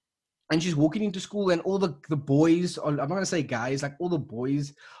 Mm, And she's walking into school, and all the boys are, I'm not going to say guys, like all the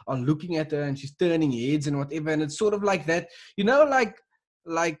boys are looking at her, and she's turning heads and whatever. And it's sort of like that,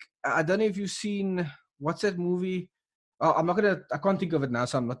 like I don't know if you've seen, what's that movie? Oh, I can't think of it now,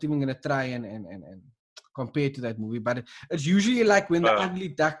 so I'm not even going to try and compare to that movie. But it's usually like when the uh, ugly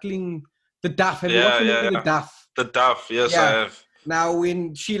duckling, the Duff. Have you watched yeah, the movie yeah, The yeah. Duff? The Duff, yes, I Yeah. have. Now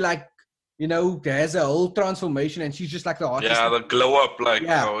when she like, has a whole transformation, and she's just like the hottest Yeah, thing the in the world. glow up, like,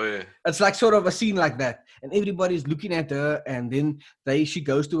 Yeah, oh, yeah. it's like sort of a scene like that, and everybody's looking at her, and then she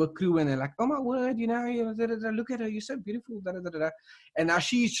goes to a crew, and they're like, "Oh my word, look at her, you're so beautiful." Da, da, da, da. And now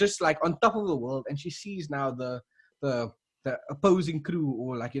she's just like on top of the world, and she sees now the the opposing crew,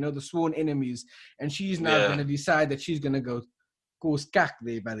 or like the sworn enemies, and she's now Yeah, gonna decide that she's gonna go cause cack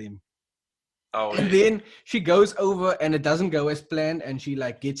there by them. oh, And yeah. then she goes over, and it doesn't go as planned, and she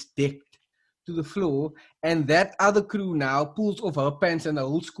like gets decked to the floor, and that other crew now pulls off her pants, and the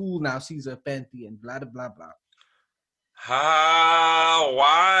whole school now sees her panty, and blah blah blah. How?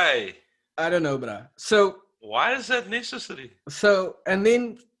 Why? I don't know, bruh. So Why is that necessary? and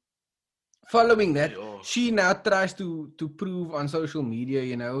then following that, Yo. she now tries to prove on social media,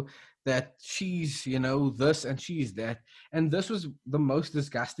 that she's this and she's that, and this was the most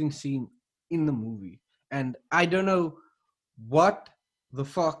disgusting scene in the movie, and I don't know what the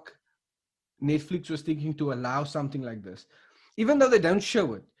fuck Netflix was thinking to allow something like this. Even though they don't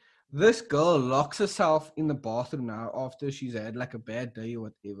show it, this girl locks herself in the bathroom now after she's had like a bad day or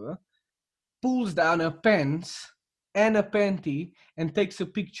whatever, pulls down her pants and a panty, and takes a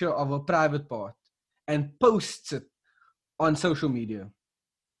picture of her private part and posts it on social media.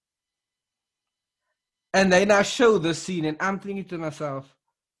 And they now show this scene, and I'm thinking to myself,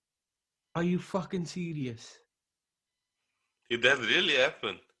 are you fucking serious? Did that really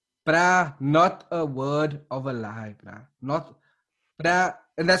happen? Bruh, not a word of a lie, bruh. Not, bruh.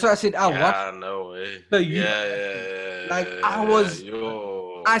 And that's why I said I watched Yeah, no way. the Yeah, YouTube. yeah, Like yeah, yeah, yeah.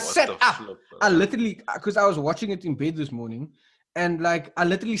 Yo. I What the sat up. flip? I literally, because I was watching it in bed this morning, and like I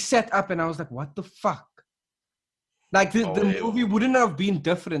literally sat up and I was like, "What the fuck?" Like the movie wouldn't have been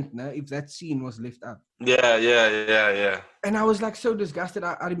different, no, if that scene was left out. Yeah. And I was like so disgusted.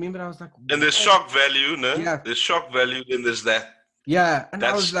 I remember I was like, And there's "Why?" shock value, no? Yeah, There's shock value, then there's that. yeah. And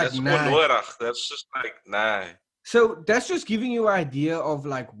I was like, That's "Nah." onnodig. That's just like, nah. So that's just giving you an idea of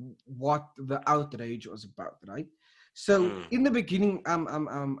like what the outrage was about, right? So in the beginning, I'm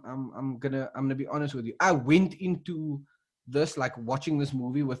gonna be honest with you. I went into this like watching this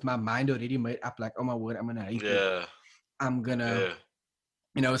movie with my mind already made up, like, oh my word, I'm gonna hate it. Yeah. I'm gonna,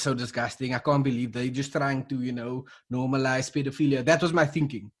 Yeah. it's so disgusting. I can't believe they're just trying to, normalize pedophilia. That was my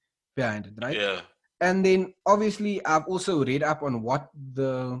thinking behind it, right? Yeah. And then obviously I've also read up on what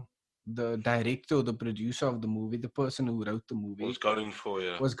the director, the producer of the movie, the person who wrote the movie Was going for,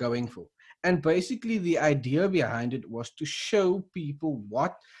 yeah. was going for. And basically the idea behind it was to show people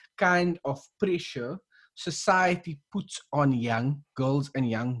what kind of pressure society puts on young girls and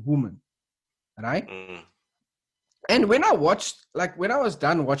young women, right? And when I was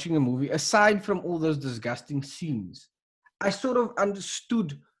done watching the movie, aside from all those disgusting scenes, I sort of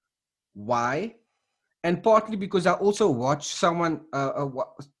understood why. And partly because I also watch someone,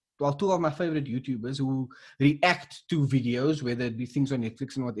 two of my favorite YouTubers who react to videos, whether it be things on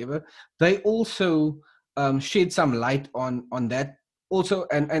Netflix and whatever, they also shed some light on that. Also,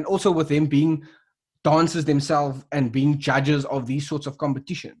 and also with them being dancers themselves and being judges of these sorts of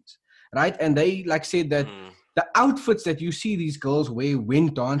competitions, right? And they like said that the outfits that you see these girls wear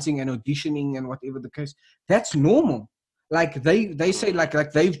when dancing and auditioning and whatever the case, that's normal. Like they say like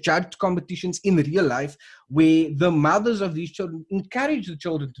they've judged competitions in real life where the mothers of these children encourage the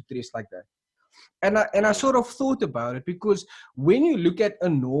children to dress like that. And I sort of thought about it because when you look at a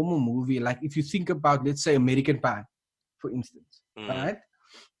normal movie, like if you think about, let's say, American Pie, for instance, right?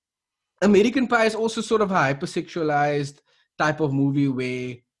 American Pie is also sort of a hypersexualized type of movie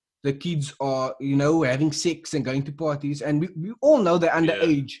where the kids are, having sex and going to parties. And we all know they're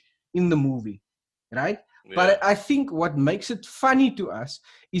underage in the movie, right? Yeah. But I think what makes it funny to us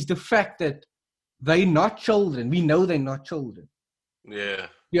is the fact that they're not children. We know they're not children. Yeah.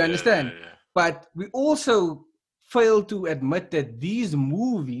 You understand? Yeah. But we also fail to admit that these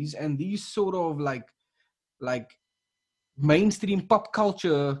movies and these sort of like mainstream pop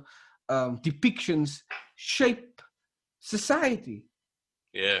culture depictions shape society.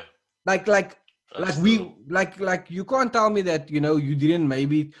 Yeah. Like you can't tell me that you didn't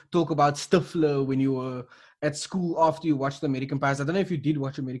maybe talk about Stifler when you were at school after you watched American Pies. I don't know if you did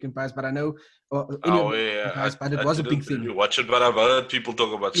watch American Pies, but I know any of American Pies, but it I was a big didn't thing. really watch it, but I've heard people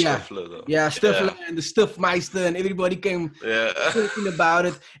talk about Yeah, Stifler though. yeah, Stifler and the Stiffmeister, and everybody came talking about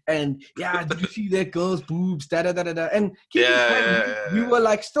it. And did you see that girl's boobs? Da da da da da. And keep in mind, we were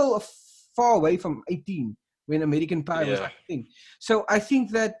like still far away from 18 when American Pie was like a thing. So I think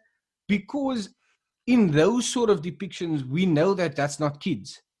that because in those sort of depictions, we know that that's not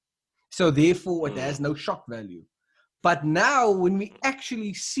kids. So therefore, it has no shock value. But now, when we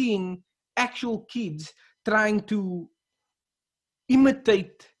actually seeing actual kids trying to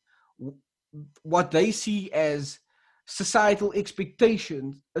imitate what they see as societal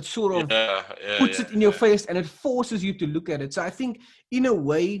expectations, it sort of puts it in your face and it forces you to look at it. So I think, in a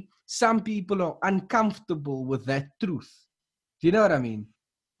way, some people are uncomfortable with that truth. Do you know what I mean?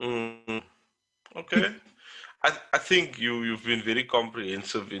 Okay. I think you've been very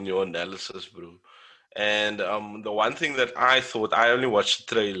comprehensive in your analysis, bro. And the one thing that I thought, I only watched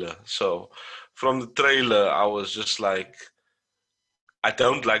the trailer. So from the trailer, I was just like, I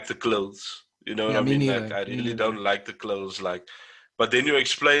don't like the clothes. You know what I me mean? neither. Like, I really don't like the clothes. Like, but then you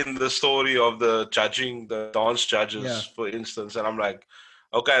explain the story of the judging, the dance judges, for instance, and I'm like,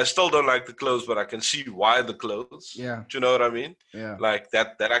 okay, I still don't like the clothes, but I can see why the clothes. Yeah. Do you know what I mean? Yeah. Like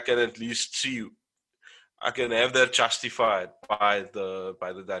that I can at least see. I can have that justified by the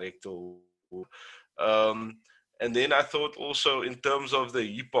director. And then I thought also in terms of the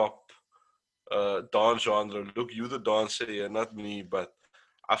hip hop dance genre. Look, you the dancer here, not me, but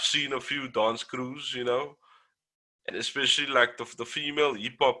I've seen a few dance crews, and especially like the female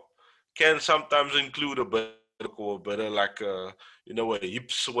hip hop can sometimes include a bit or a bit of like a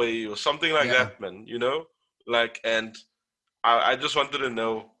hip sway or something like that, man. Like, and I just wanted to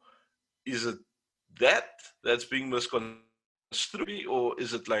know, is it that's being misconstrued, or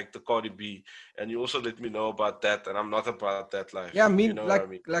is it like the Cardi B? And you also let me know about that, and I'm not about that life. Yeah, You know what I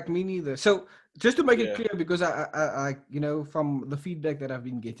mean? like me neither. So just to make it Yeah. clear, because I from the feedback that I've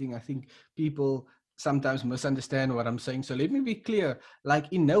been getting, I think people sometimes misunderstand what I'm saying. So let me be clear.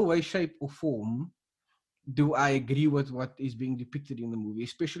 Like, in no way, shape, or form do I agree with what is being depicted in the movie,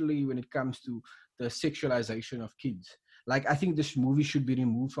 especially when it comes to the sexualization of kids. Like, I think this movie should be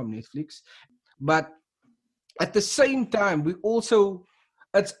removed from Netflix. But at the same time, we also,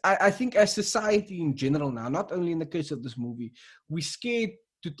 I think as society in general now, not only in the case of this movie, we're scared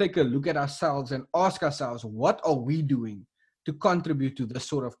to take a look at ourselves and ask ourselves, what are we doing to contribute to this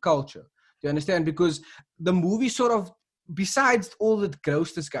sort of culture? Do you understand? Because the movie sort of, besides all the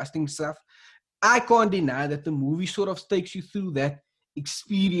gross, disgusting stuff, I can't deny that the movie sort of takes you through that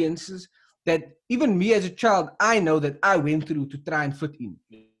experiences that even me as a child, I know that I went through to try and fit in.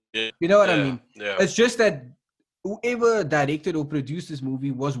 You know what I mean? Yeah. It's just that whoever directed or produced this movie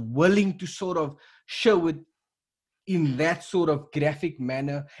was willing to sort of show it in that sort of graphic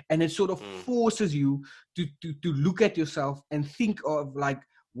manner, and it sort of forces you to look at yourself and think of, like,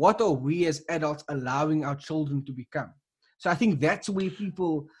 what are we as adults allowing our children to become? So I think that's where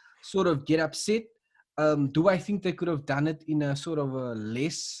people sort of get upset. Do I think they could have done it in a sort of a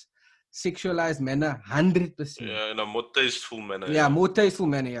less sexualized manner? 100%. Yeah, in a more tasteful manner. Yeah, more tasteful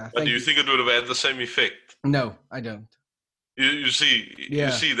manner. Yeah. But do you think it would have had the same effect? No, I don't. You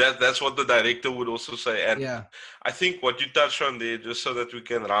see that's what the director would also say, and I think what you touched on there, just so that we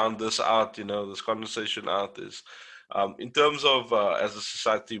can round this out, this conversation out, is in terms of as a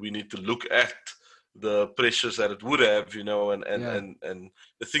society, we need to look at the pressures that it would have, and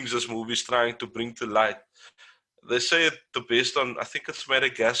the things this movie is trying to bring to light. They say it the best on, I think it's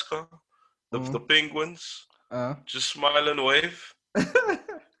Madagascar, the penguins, just smile and wave.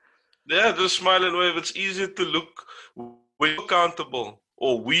 Yeah, just smile and wave. It's easier to look when you're accountable,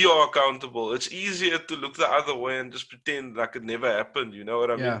 or we are accountable. It's easier to look the other way and just pretend like it never happened. You know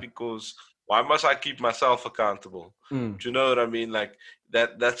what I mean? Because why must I keep myself accountable? Do you know what I mean? Like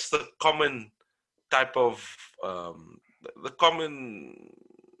that's the common type of the common,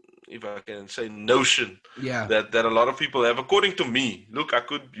 if I can say, notion that a lot of people have. According to me, look,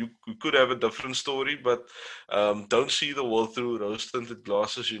 you could have a different story, but don't see the world through rose-tinted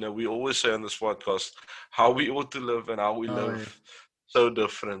glasses. We always say on this podcast how we ought to live and how we live. So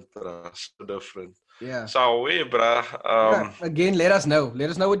different, bruh. So different. Yeah. So bruh. Again, let us know. Let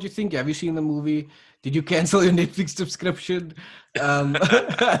us know what you think. Have you seen the movie? Did you cancel your Netflix subscription? Did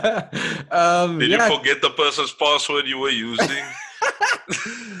you forget the person's password you were using?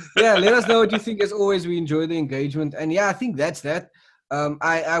 Yeah, let us know what you think. As always, we enjoy the engagement, and I think that's that.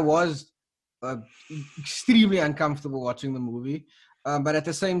 I was extremely uncomfortable watching the movie, but at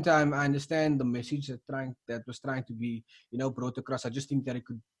the same time, I understand the message that was trying to be, brought across. I just think that it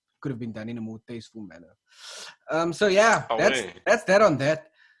could have been done in a more tasteful manner. So that's that on that.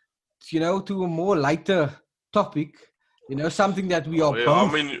 To a more lighter topic, something that we are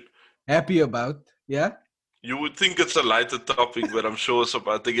both happy about. Yeah. You would think it's a lighter topic, but I'm sure it's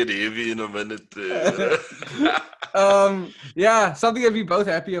about to get heavy in a minute. Something that we're both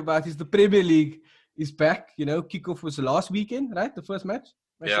happy about is the Premier League is back. Kickoff was last weekend, right? The first match?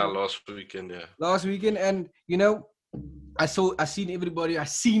 Last weekend, Last weekend, and, I seen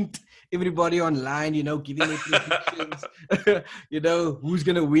everybody online, giving their predictions, who's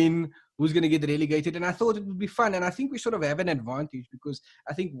going to win, who's going to get relegated. And I thought it would be fun. And I think we sort of have an advantage because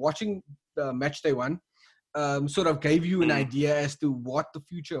I think watching the match day one, sort of gave you an idea as to what the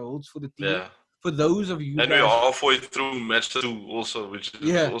future holds for the team. Yeah. For those of you and guys, we're halfway through match 2 also, which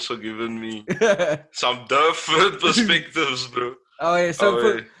has also given me some different perspectives, bro.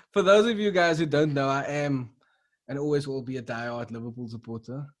 For those of you guys who don't know, I am and always will be a diehard Liverpool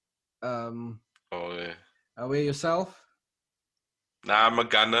supporter. Away yourself? Nah, I'm a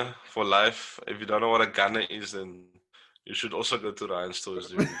Gunner for life. If you don't know what a Gunner is, then you should also go to Ryan Stores,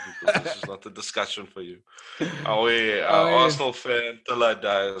 dude, because this is not a discussion for you. Arsenal fan till I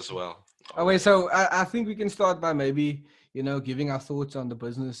die as well. So I think we can start by maybe, giving our thoughts on the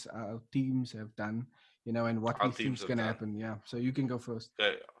business our teams have done, and what we think is going to happen. Yeah. So you can go first.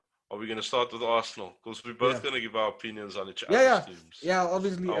 Okay. Are we going to start with Arsenal? Because we're both going to give our opinions on each other's teams. Yeah,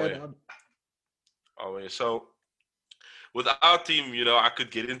 obviously. So with our team, I could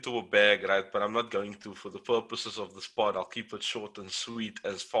get into a bag, right? But I'm not going to. For the purposes of the spot, I'll keep it short and sweet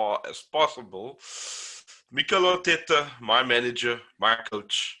as far as possible. Mikel Arteta, my manager, my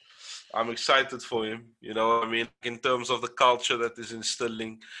coach. I'm excited for him. You know what I mean? In terms of the culture that is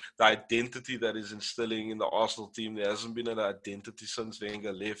instilling, the identity that is instilling in the Arsenal team. There hasn't been an identity since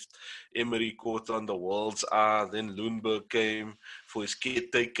Wenger left. Emery caught on the world's eye. Then Lundberg came for his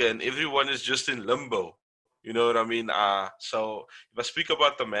caretaker. And everyone is just in limbo. You know what I mean? So if I speak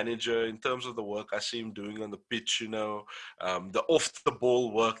about the manager in terms of the work I see him doing on the pitch, the off the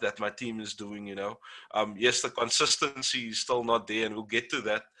ball work that my team is doing, yes, the consistency is still not there, and we'll get to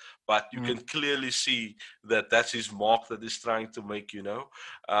that. But you can clearly see that that's his mark that he's trying to make.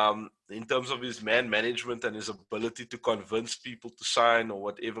 In terms of his man management and his ability to convince people to sign or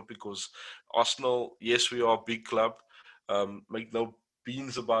whatever. Because Arsenal, yes, we are a big club. Make no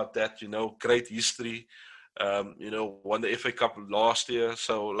beans about that. Great history. Won the FA Cup last year.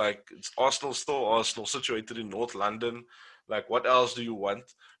 So, like, it's Arsenal, still Arsenal, situated in North London. Like, what else do you want?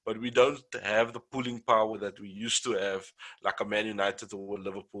 But we don't have the pulling power that we used to have, like a Man United or a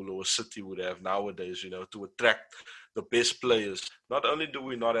Liverpool or a City would have nowadays, to attract the best players. Not only do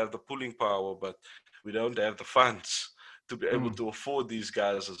we not have the pulling power, but we don't have the funds to be able to afford these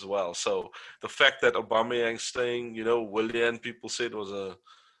guys as well. So the fact that Aubameyang staying, Willian, people said was a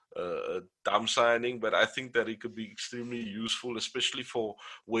dumb signing, but I think that it could be extremely useful, especially for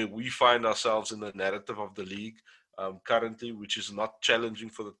where we find ourselves in the narrative of the league currently, which is not challenging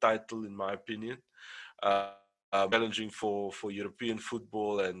for the title, in my opinion. Challenging for European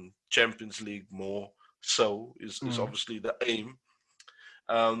football and Champions League more so is obviously the aim.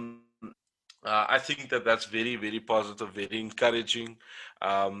 Um, I think that that's very, very positive, very encouraging.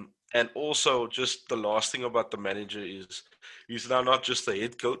 And also, just the last thing about the manager is he's now not just the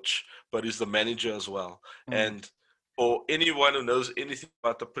head coach, but he's the manager as well. And for anyone who knows anything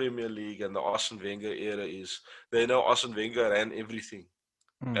about the Premier League and the Arsene Wenger era, is they know Arsene Wenger ran everything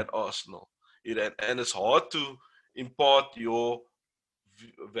at Arsenal. And it's hard to impart your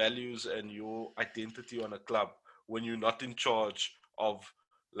values and your identity on a club when you're not in charge of,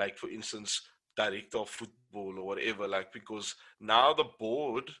 like, for instance, director of football or whatever. Like, because now the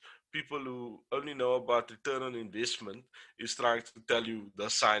board, people who only know about return on investment, is trying to tell you the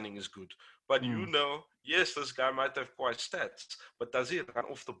signing is good. But yes, this guy might have quite stats, but does he run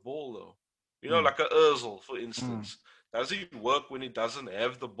off the ball though? Like a Özil, for instance. Does he work when he doesn't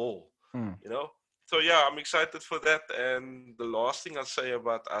have the ball? You know, so yeah, I'm excited for that. And the last thing I'll say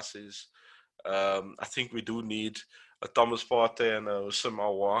about us is, I think we do need a Thomas Partey and a Sam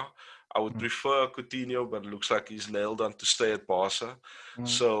Aouar. I would prefer Coutinho, but it looks like he's nailed on to stay at Barca.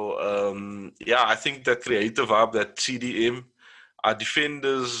 So yeah, I think that creative hub, that CDM, our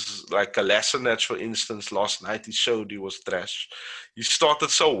defenders like Kolasinac, for instance, last night he showed he was trash. He started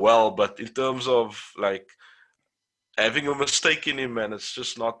so well, but in terms of, like, having a mistake in him, man. It's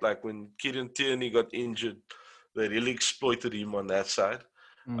just not like when Kieran Tierney got injured, they really exploited him on that side.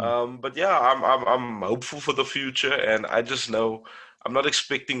 But yeah, I'm hopeful for the future, and I just know I'm not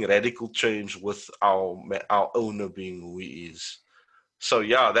expecting radical change with our owner being who he is. So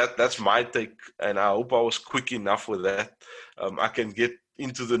yeah, that's my take, and I hope I was quick enough with that. I can get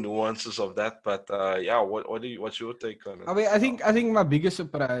into the nuances of that, but yeah, what's your take on it? I mean, I think my biggest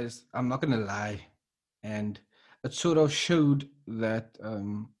surprise, I'm not gonna lie, and it sort of showed that.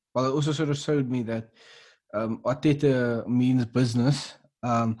 Well, it also sort of showed me that Arteta means business.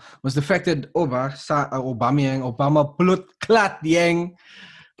 Was the fact that Obama Plut Klat Yang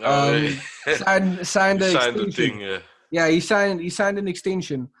signed an signed the extension. thing, yeah. Yeah, he signed an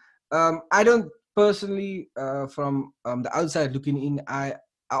extension. I don't personally, from the outside looking in, I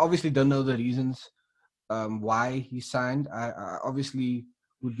obviously don't know the reasons why he signed. I obviously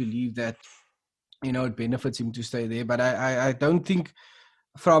would believe that it benefits him to stay there, but I don't think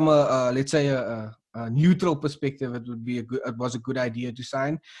from a let's say a neutral perspective it was a good idea to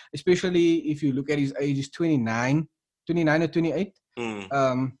sign, especially if you look at his age. He's 29 or 28.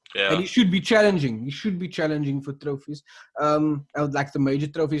 Yeah. And he should be challenging. He should be challenging for trophies, like the major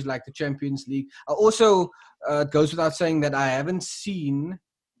trophies, like the Champions League. Also, it goes without saying that I haven't seen,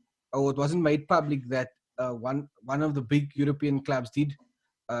 or it wasn't made public, that one of the big European clubs did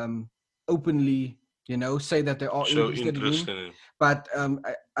openly, say that they are Show interested in interest him. in him. But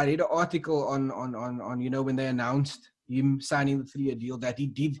I read an article on when they announced him signing the 3-year deal, that he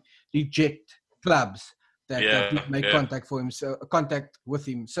did reject clubs that did make contact with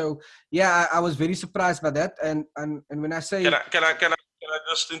him. So yeah, I was very surprised by that. And when I say, can I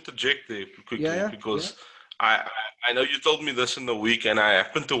just interject there quickly, because I know you told me this in the week, and I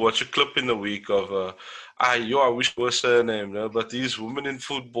happened to watch a clip in the week of I wish it was surname, no? But these women in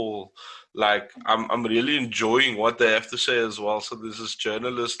football, like, I'm really enjoying what they have to say as well. So there's this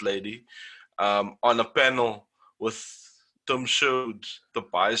journalist lady on a panel with Tom Sherwood, the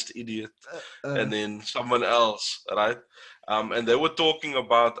biased idiot, and then someone else, right? And they were talking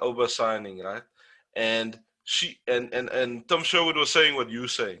about over signing, right? And and Tom Sherwood was saying what you're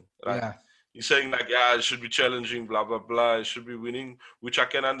saying, right? yeah, He's saying, like, yeah, it should be challenging, blah blah blah, it should be winning, which I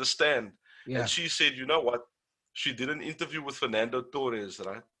can understand. yeah, And she said, you know what? she did an interview with Fernando Torres,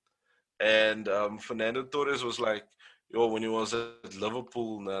 right? And Fernando Torres was like, yo, when he was at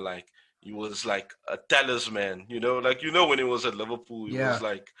Liverpool, like he was like a talisman, like when he was at Liverpool, he was Yeah,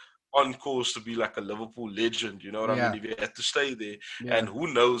 like on course to be like a Liverpool legend. You know what I mean? yeah, If he had to stay there, and yeah,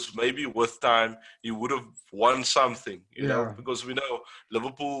 who knows, maybe with time he would have won something. yeah, Because we know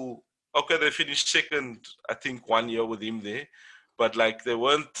Liverpool. Okay, they finished second, I think, 1 year with him there, but like they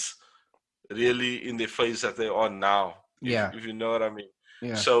weren't really in the phase that they are now. If yeah, if you know what I mean.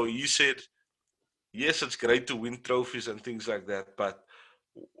 yeah, So he said, yes, it's great to win trophies and things like that, but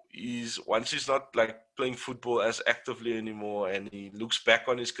he's not like playing football as actively anymore, and he looks back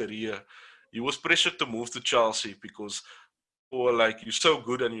on his career. He was pressured to move to Chelsea because people were like, "You're so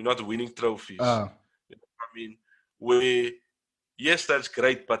good and you're not winning trophies." uh, You know what I mean? Where yes, that's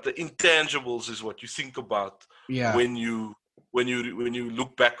great, but the intangibles is what you think about yeah, when you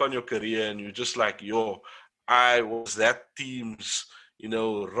look back on your career and you're just like, yo, I was that team's,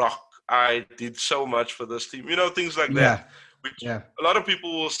 rock. I did so much for this team, things like that. yeah, Which yeah. a lot of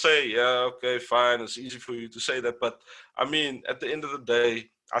people will say, yeah, okay, fine, it's easy for you to say that, but I mean, at the end of the day,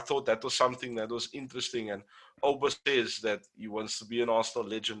 I thought that was something that was interesting, and Oba says that he wants to be an Arsenal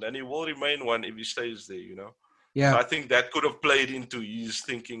legend, and he will remain one if he stays there. So Yeah, I think that could have played into his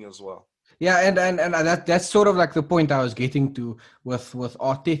thinking as well. yeah, and that's sort of like the point I was getting to with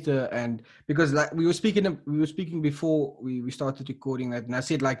Arteta, and because like we were speaking before we started recording that, and I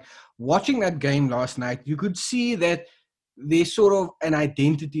said like watching that game last night, you could see that there's sort of an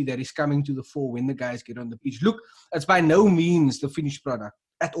identity that is coming to the fore when the guys get on the pitch. Look, it's by no means the finished product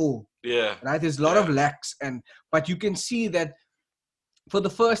at all, Yeah, right? There's a lot of yeah, lacks, but you can see that for the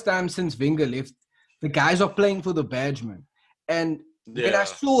first time since Wenger left, the guys are playing for the badge, man. And when I yeah.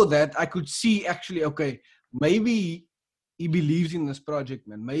 saw that, I could see actually, okay, maybe he believes in this project,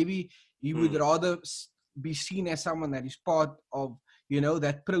 man. Maybe he would Mm, rather be seen as someone that is part of,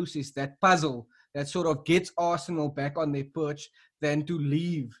 that process, that puzzle that sort of gets Arsenal back on their perch than to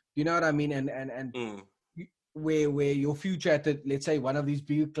leave. You know what I mean? And mm. where your future at let's say one of these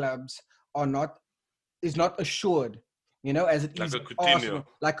big clubs are not is not assured, as it Like is a at Coutinho. Arsenal,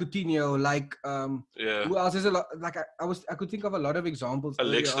 like Coutinho, like Yeah. who else is a lot like I could think of a lot of examples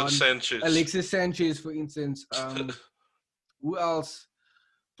earlier Alexis on. Sanchez. Alexis Sanchez, for instance. Who else?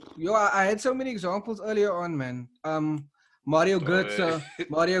 Yo, I had so many examples earlier on, man. Mario Oh, yeah. Götze,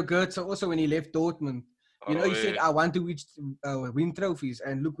 Mario Götze also when he left Dortmund. Oh, He said, yeah. I want to win trophies,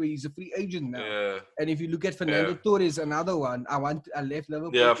 and look where he's a free agent now. Yeah. And if you look at Yeah. Fernando Torres, another one, I left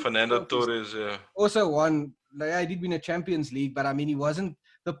Liverpool Yeah, to win Fernando trophies. Torres, yeah. Also won, like I did win a Champions League, but I mean, he wasn't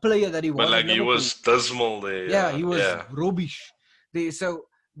the player that he But was at like he Liverpool. was dismal there, Yeah, yeah. he was Yeah. rubbish. So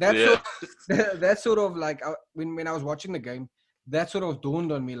that's Yeah. sort that's sort of like when I was watching the game, that sort of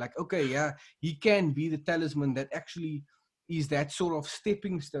dawned on me. Like, okay, yeah, he can be the talisman that actually is that sort of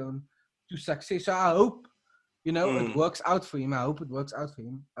stepping stone to success. So I hope it Mm, works out for him. I hope it works out for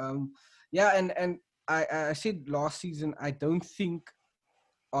him. Yeah, and I said last season I don't think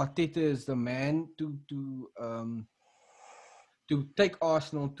Arteta is the man to take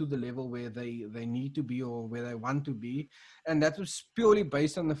Arsenal to the level where they need to be or where they want to be, and that was purely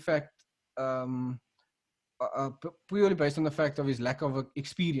based on the fact purely based on the fact of his lack of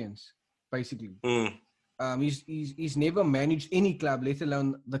experience, basically. mm. He's never managed any club, let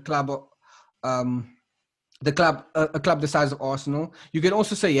alone um, a club the size of Arsenal. You can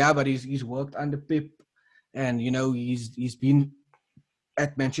also say, yeah, but he's worked under Pep, and he's been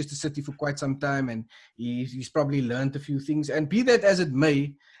at Manchester City for quite some time, and he's probably learned a few things. And be that as it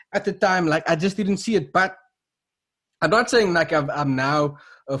may, at the time, like I just didn't see it. But I'm not saying like I'm now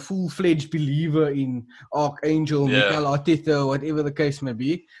a full-fledged believer in Archangel, Yeah. Mikel Arteta, whatever the case may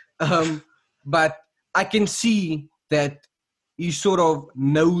be. Um, but I can see that he sort of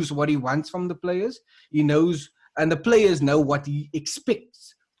knows what he wants from the players. He knows, and the players know what he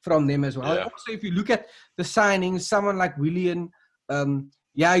expects from them as well. And Yeah. also, if you look at the signings, someone like Willian,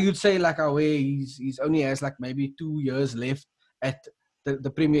 yeah, you'd say like, oh, hey, he's only has like maybe 2 years left at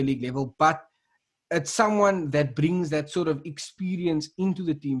the Premier League level, but it's someone that brings that sort of experience into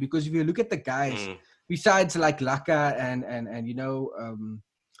the team. Because if you look at the guys, Mm. besides like Laka and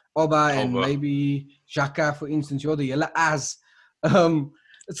Oba and Oba. maybe Xhaka, for instance, you're the yellow as. Um,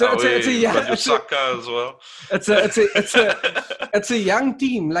 so Oh, it's a yeah, you've yeah, got your Saka as well. it's a young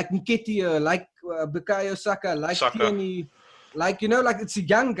team like Nketiah, like Bukayo Saka, like Saka. Tierney, like it's a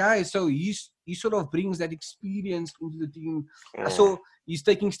young guy. So he sort of brings that experience into the team. Mm. So he's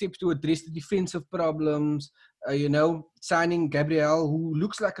taking steps to address the defensive problems. Signing Gabriel, who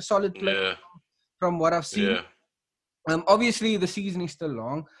looks like a solid player Yeah. from what I've seen. Yeah. Obviously, the season is still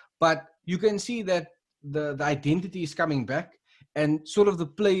long, but you can see that the identity is coming back, and sort of the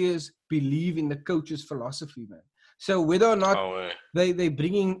players believe in the coach's philosophy, man. So whether or not they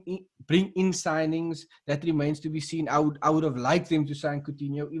bring in signings, that remains to be seen. I would have liked them to sign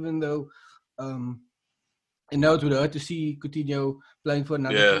Coutinho, even though it would hurt to see Coutinho playing for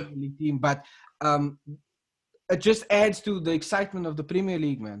another Premier League team, but it just adds to the excitement of the Premier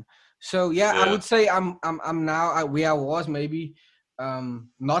League, man. So I would say I'm now where I was, maybe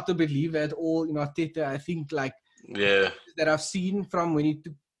not a believer at all in Arteta. I think like that I've seen from when he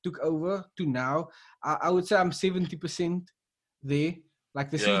took over to now, I would say I'm 70% there.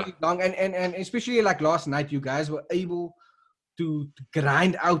 Like the season is long, and especially like last night, you guys were able to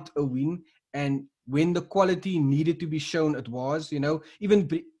grind out a win, and when the quality needed to be shown, it was, even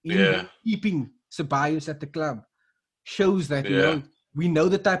him keeping Ceballos at the club shows that, we know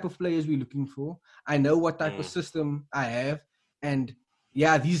the type of players we're looking for. I know what type of system I have, and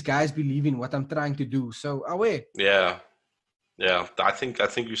these guys believe in what I'm trying to do. So away. Yeah. I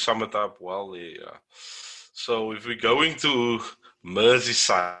think you sum it up well there. Yeah. So if we're going to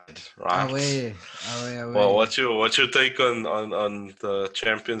Merseyside, right? Away. Well, what's your take on the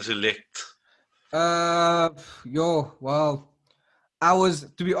champions elect? Well, I was,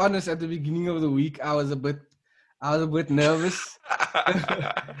 to be honest, at the beginning of the week, I was a bit nervous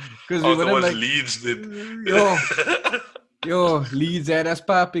because we wouldn't like Leeds did. Leeds had us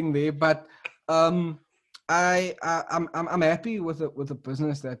popping there, but I'm happy with the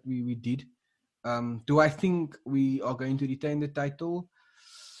business that we did. Do I think we are going to retain the title?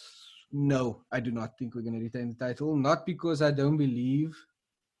 No, I do not think we're going to retain the title. Not because I don't believe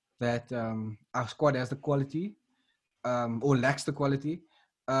that our squad has the quality or lacks the quality.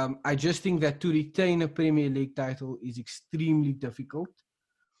 I just think that to retain a Premier League title is extremely difficult.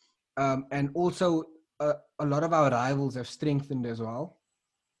 And also, a lot of our rivals have strengthened as well.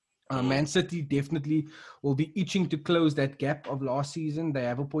 Man City definitely will be itching to close that gap of last season. They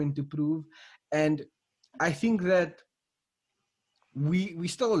have a point to prove. And I think that we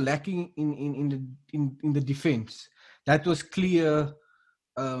still lacking in the defense. That was clear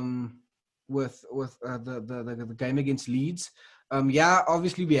with the game against Leeds.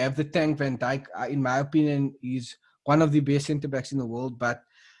 Obviously we have the tank. Van Dijk, in my opinion, is one of the best centre backs in the world. But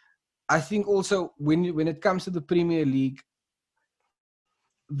I think also when it comes to the Premier League,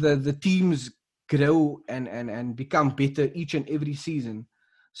 the teams grow and become better each and every season.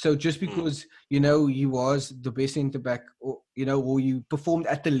 So just because he was the best centre back, or you performed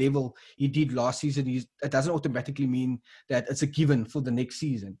at the level he did last season, it doesn't automatically mean that it's a given for the next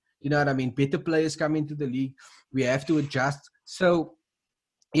season. You know what I mean? Better players come into the league. We have to adjust. So,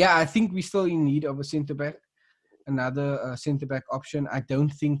 I think we're still in need of a centre-back, another centre-back option. I don't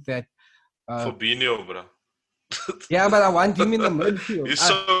think that... Fabinho, bro. Yeah, but I want him in the midfield. He's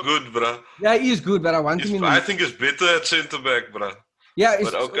so good, bro. Yeah, he is good, but I want him in the midfield. I think he's better at centre-back, bro. Yeah,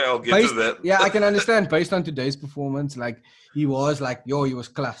 but okay, I'll get to that. Yeah, I can understand based on today's performance. Like, he was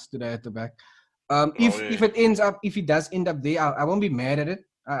class today at the back. If he does end up there, I won't be mad at it.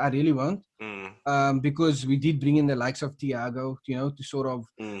 I really won't. Because we did bring in the likes of Thiago, to sort of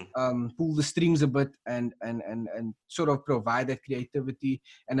pull the strings a bit and sort of provide that creativity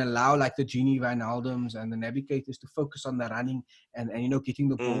and allow like the Gini Wijnaldums and the navigators to focus on the running and getting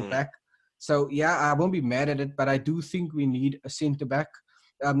the ball back. So I won't be mad at it, but I do think we need a centre back,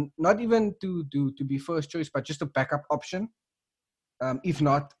 not even to be first choice, but just a backup option. If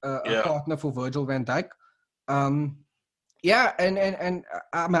not a partner for Virgil van Dijk. And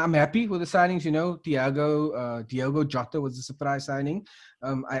I'm happy with the signings. Diogo Jota was a surprise signing.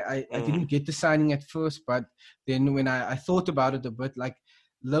 I didn't get the signing at first, but then when I thought about it a bit, like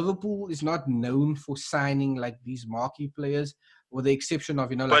Liverpool is not known for signing like these marquee players, with the exception of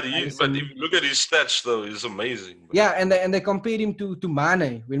But if you look at his stats, though, he's amazing. Bro. Yeah, and they compared him to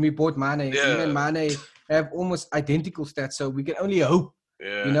Mane when we bought Mane. Yeah. Him and Mane have almost identical stats, so we can only hope,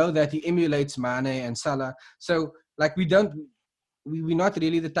 that he emulates Mane and Salah. So like we're not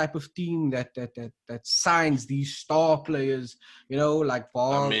really the type of team that signs these star players, like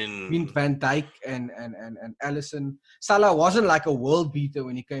Van Dijk and Alisson. Salah wasn't like a world beater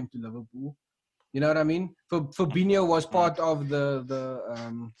when he came to Liverpool. You know what I mean? Fabinho was part of the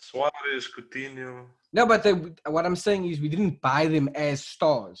Suarez, Coutinho. No, but what I'm saying is we didn't buy them as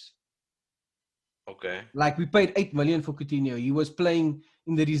stars. Okay. Like we paid 8 million for Coutinho. He was playing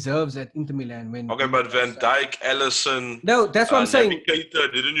in the reserves at Inter Milan when. Okay, but Van Dijk, Alisson. No, that's what I'm saying.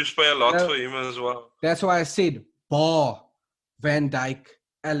 Didn't you pay a lot for him as well? That's why I said Van Dijk,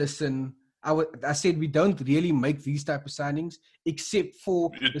 Alisson. I said we don't really make these type of signings except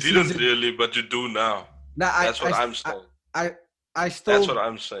for. You didn't really, but you do now. That's what I'm saying. I still. That's what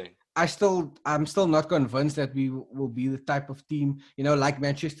I'm saying. I'm still not convinced that we will be the type of team, like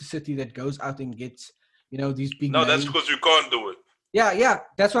Manchester City that goes out and gets, these big No, that's names. because you can't do it. Yeah,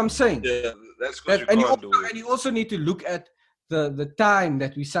 that's what I'm saying. Yeah, that's because you And can't do it. you also need to look at the time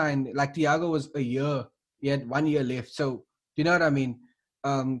that we signed. Like Thiago was a year, he had 1 year left. So you know what I mean?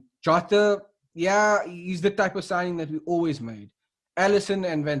 Jota, yeah, he's the type of signing that we always made. Allison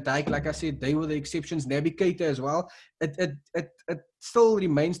and Van Dijk, like I said, they were the exceptions. Navigator as well. It still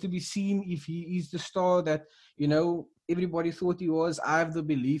remains to be seen if he is the star that everybody thought he was. I have the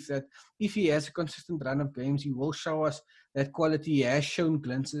belief that if he has a consistent run of games, he will show us that quality. He has shown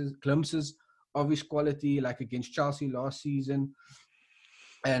glimpses of his quality, like against Chelsea last season,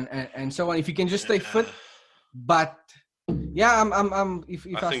 and so on. If he can just stay fit, but yeah, I'm if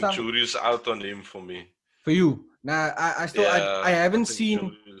I I think start jury's out on him for me. for you now, I haven't seen.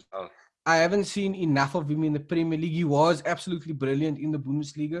 Jury's out. I haven't seen enough of him in the Premier League. He was absolutely brilliant in the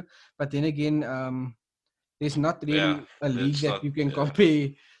Bundesliga, but then again, there's not Yeah, really a league let's that not. you can Yeah. compare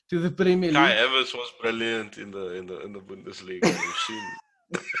to the Premier Kai League. Havertz was brilliant in the Bundesliga. We've seen.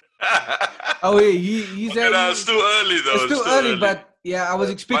 Oh, yeah, he's Okay, no, it's too early though. it's It's too too early, early. but yeah, I was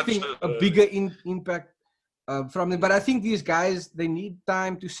It's much expecting too a early. bigger impact from them. But I think these guys, they need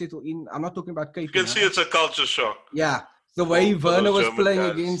time to settle in. I'm not talking about You Keita can see now. it's a culture shock Yeah, the way for Werner those was German playing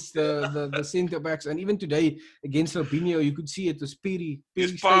guys. against Yeah. the centre backs, and even today against Fabinho, you could see it was He's Perry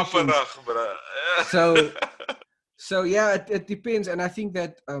stations. paperach, bro. So yeah, it depends, and I think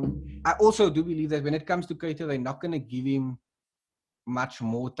that I also do believe that when it comes to Keita, they're not going to give him much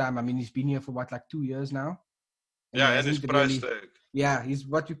more time. I mean, he's been here for what, like 2 years now, and he Yeah, and his hasn't price really. tag. Yeah, he's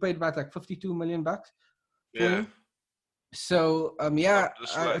what you paid about like 52 million bucks for Yeah. him. So So yeah,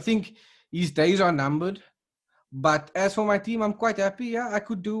 just I like think his days are numbered. But as for my team, I'm quite happy. Yeah, I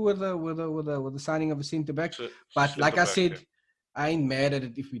could do with the signing of a centre back. But like centre I back. Yeah. said, I ain't mad at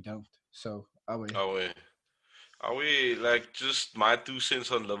it if we don't. So away. Are we like just my 2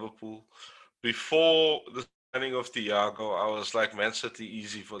 cents on Liverpool? Before the signing of Thiago, I was like Man City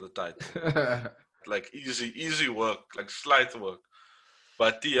easy for the title. Like easy work, like slight work.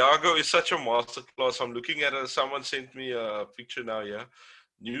 But Thiago is such a masterclass. I'm looking at it. Someone sent me a picture now. Yeah,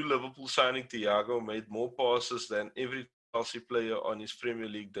 new Liverpool signing Thiago made more passes than every Chelsea player on his Premier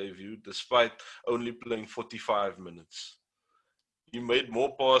League debut, despite only playing 45 minutes. He made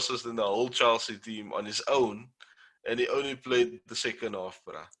more passes than the whole Chelsea team on his own, and he only played the second half,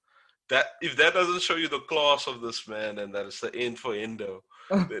 bruh. That if that doesn't show you the class of this man, and that is the end for Endo,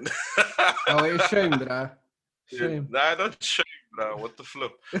 then Oh, it's shame, bruh. yeah, Shame. nah, not shame, bro. What the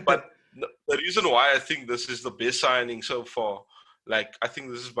flip? But the reason why I think this is the best signing so far, like I think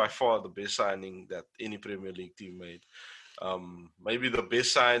this is by far the best signing that any Premier League team made. Maybe the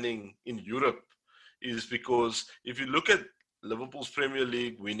best signing in Europe is because if you look at Liverpool's Premier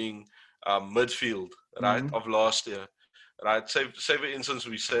League winning midfield, right, of last year, right? Say for instance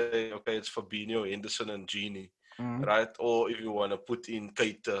we say okay, it's Fabinho, Henderson, and Gini, right? Or if you want to put in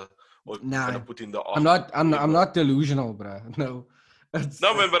Keita, or if you want Nah, to put in the I'm whoever. not delusional, bruh. No,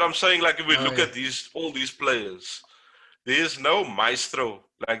 No, man, but I'm saying like if we oh look yeah, at all these players, there's no maestro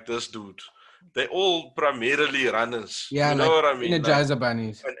like this dude. They all primarily runners. yeah, You know like what I mean? Like Energizer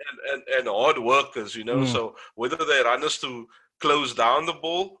bunnies. and hard workers, you know. So whether they're runners to close down the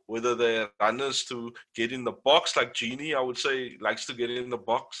ball, whether they're runners to get in the box, like Genie, I would say likes to get in the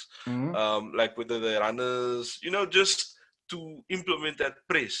box. Like whether they're runners, you know, just to implement that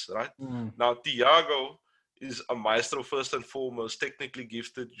press, right? Now Thiago is a maestro first and foremost, technically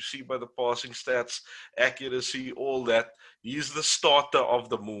gifted. You see by the passing stats, accuracy, all that. He's the starter of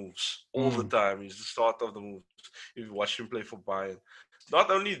the moves all the time. He's the starter of the moves. If you watch him play for Bayern, not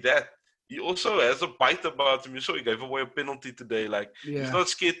only that, he also has a bite about him. You saw he gave away a penalty today. Like he's Yeah, not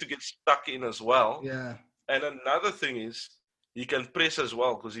scared to get stuck in as well. yeah, And another thing is he can press as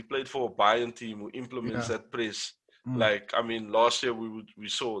well because he played for a Bayern team who implements yeah. that press. Like I mean, last year we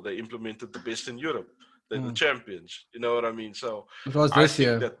saw they implemented the best in Europe. They're the champions. You know what I mean? So It was I this think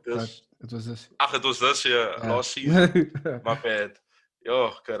year, that but this. it was this. Ach, it was this year, Yeah. last season. My bad.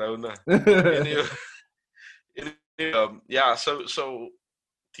 Oh, Corona. Anyway, yeah. So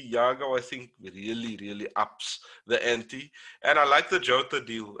Thiago, I think, really ups the ante. And I like the Jota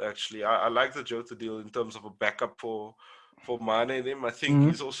deal, actually. I like the Jota deal in terms of a backup for Mane and him. I think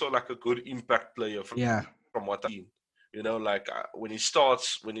he's also like a good impact player Yeah. from what I've seen. You know, like when he started,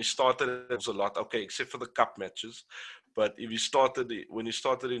 it was a lot. Okay, except for the cup matches. But if he started when he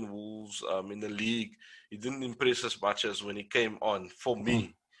started in Wolves in the league, he didn't impress as much as when he came on for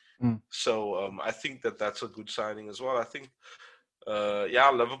me. So I think that that's a good signing as well. I think yeah,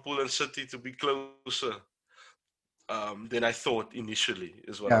 Liverpool and City to be closer. than I thought initially,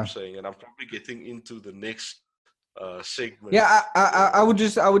 is what I'm Yeah. saying. And I'm probably getting into the next segment. Yeah, I would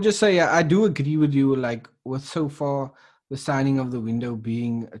just say I do agree with you. Like with so far the signing of the window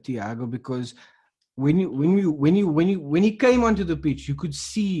being Thiago, because when he came onto the pitch, you could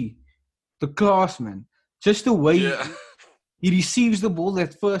see the class, man. Just the way Yeah, he receives the ball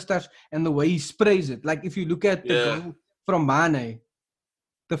that first touch and the way he sprays it. Like if you look at the yeah, goal from Mane,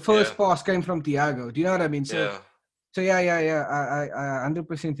 the yeah, first pass came from Thiago. Do you know what I mean? So yeah. yeah. I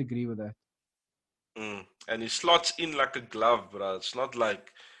 100% agree with that. And he slots in like a glove, bro. It's not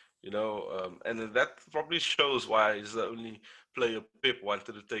like, and then that probably shows why he's the only player Pep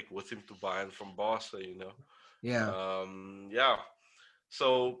wanted to take with him to Bayern from Barca. Yeah. Yeah.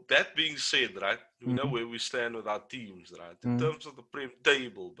 So that being said, right, we know Mm, where we stand with our teams, right? In mm. terms of the Prem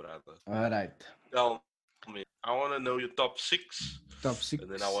table, brother. All right. Tell me, I want to know your top six, and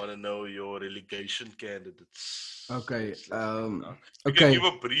then Top I want to six. know your relegation candidates. Okay. Let's go now. You can give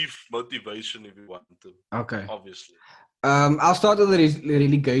Okay. a brief motivation if you want to, Okay. obviously. I'll start with the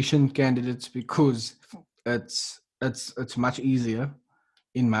relegation candidates because it's much easier,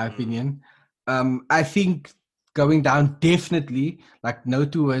 in my Mm. opinion. I think going down definitely, like no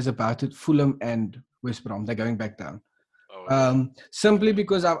two ways about it. Fulham and West Brom, they're going back down. Oh yeah. Simply Okay.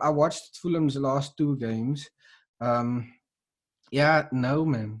 because I watched Fulham's last two games. Yeah, no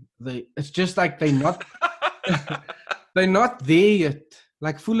man, it's just like they're not there yet.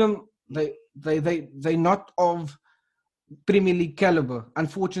 Like Fulham, they not of Premier League caliber,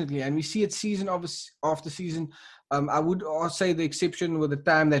 unfortunately, and we see it season after season. I would also say the exception was the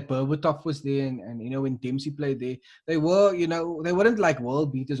time that Berbatov was there, and when Dempsey played there, they were they weren't like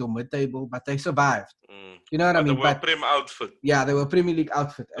world beaters or mid-table, but they survived. Mm. You know what I But they mean? were a But Prem outfit. yeah, they were a Premier League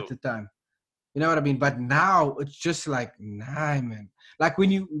outfit at So, the time. You know what I mean? But now it's just like, nah, man. Like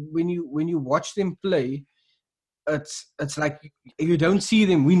when you watch them play, it's like you don't see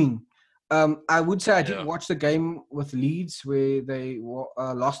them winning. I would say I did yeah, watch the game with Leeds where they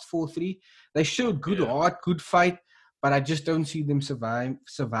lost 4-3. They showed good yeah. heart, good fight, but I just don't see them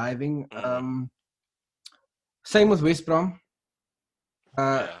surviving. Mm. Same with West Brom.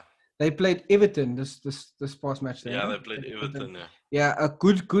 Uh, Yeah. they played Everton this past match there. Yeah, Huh? they played Everton, yeah. Yeah, a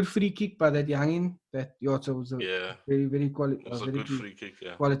good free kick by that youngin. That also was a Yeah. very It was a very good free kick,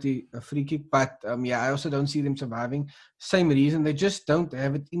 yeah. quality free kick. But yeah, I also don't see them surviving. Same reason, they just don't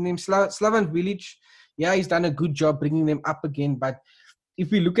have it in them. Slavan Bilic, yeah, he's done a good job bringing them up again. But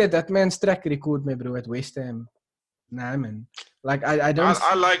if we look at that man's track record, my bro, at West Ham, nah, man. Like I don't I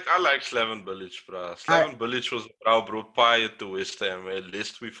see. like I like Slaven Bilic, bro. I Slaven Bilic was brought prior to West Ham,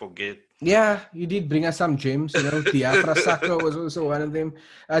 lest we forget. Yeah, you did bring us some gems. Diafra Saka was also one of them.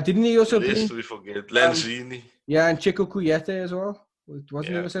 Didn't he also Lest bring? we forget. Um, Lanzini. yeah, and Checo Kuyate as well. Wasn't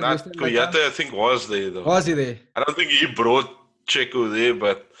he Yeah. also at West Not Ham that time? Kuyate, I think, was there, though. Was he there? I don't think he brought Checo there,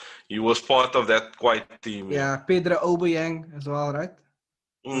 but he was part of that quite team, yeah. Yeah, Pedro Aubameyang as well, right?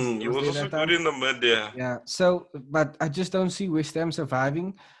 He Was was there also that good time? in the mid, yeah. Yeah. So, but I just don't see West Ham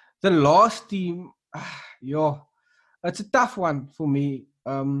surviving. The last team, yeah, it's a tough one for me.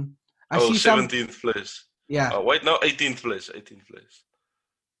 I Oh, see some. 17th place. Yeah. Oh, wait, no, 18th place. 18th place.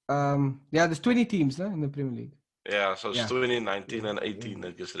 Yeah. There's 20 teams, no, in the Premier League. Yeah, so it's Yeah. 2019 and 18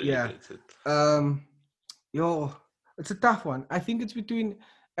 that gets Yeah. relegated. Yo, it's a tough one. I think it's between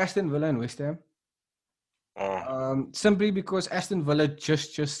Aston Villa and West Ham. Simply because Aston Villa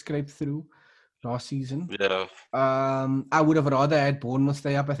just scraped through last season. Yeah. I would have rather had Bournemouth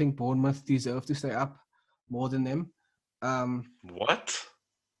stay up. I think Bournemouth deserve to stay up more than them. What?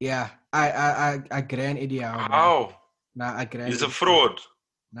 Yeah, I grant Eddie Howe, bro. How? Nah, I grant. He's a fraud.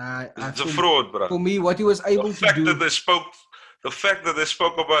 Nah, He's a fraud, bro. For me, what he was able to do. The fact that they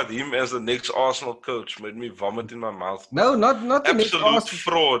spoke about him as the next Arsenal coach made me vomit in my mouth. Bro. No, not the next absolute Arsenal.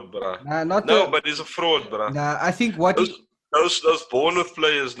 fraud, bro. Nah, but he's a fraud, bro. Nah, I think what those Bournemouth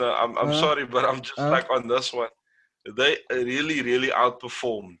players. Now, I'm sorry, but I'm just like on this one. They really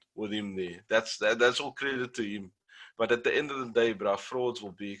outperformed with him there. That's all credit to him. But at the end of the day, bro, frauds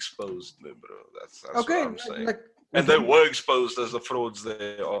will be exposed, bro. That's okay, what I'm saying. And they were exposed as the frauds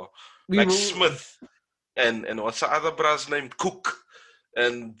they are. Like Smith and what's the other bra's name? Cook.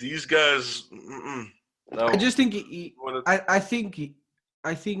 And these guys, no. I just think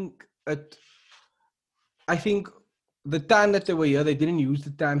I think the time that they were here, they didn't use the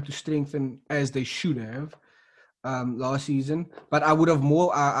time to strengthen as they should have last season. But I would have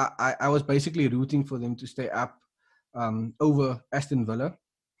more. I was basically rooting for them to stay up over Aston Villa.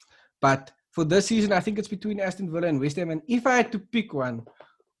 But for this season, I think it's between Aston Villa and West Ham. And if I had to pick one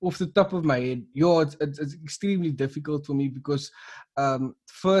off the top of my head, it's extremely difficult for me because,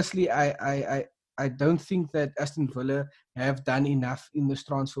 firstly, I I don't think that Aston Villa have done enough in this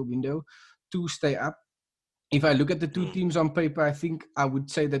transfer window to stay up. If I look at the two teams on paper, I think I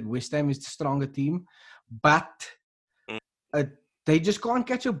would say that West Ham is the stronger team, but they just can't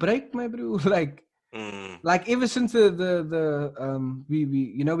catch a break, my bro. Like ever since we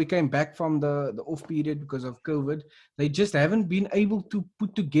came back from the off period because of COVID, they just haven't been able to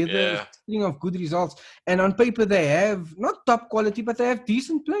put together a string of good results. And on paper, they have not top quality, but they have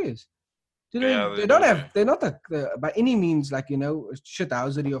decent players. They're not by any means like, a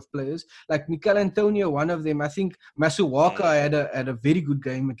shithousery of players. Like Mikel Antonio, one of them. I think Masuwaka had a very good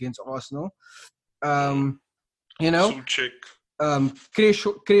game against Arsenal. Suchek.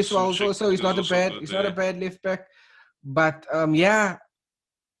 Creswell also is not a bad left back. But I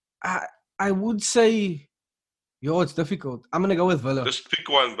would say, it's difficult. I'm gonna go with Villa. Just pick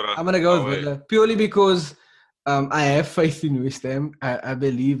one, bro. I'm gonna go with Villa purely because I have faith in West Ham. I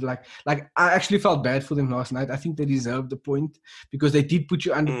believe like I actually felt bad for them last night. I think they deserved the point because they did put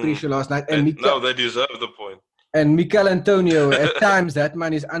you under pressure last night. And they deserve the point. And Mikel Antonio, at times that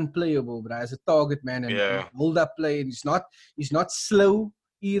man is unplayable, but as a target man and hold up play, and he's not slow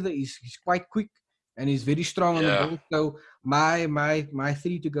either. He's quite quick and he's very strong on the ball. So my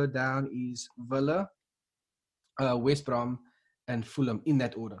three to go down is Villa, West Brom, and Fulham in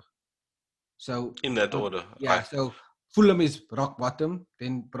that order. So in that order, yeah. So Fulham is rock bottom,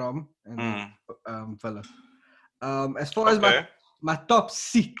 then Brom, and Villa. As far as my top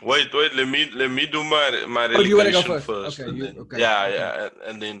six. Wait. Let me do my relegation do you want to go first? Okay,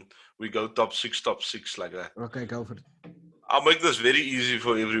 and then we go top six like that. Okay, go for it. I'll make this very easy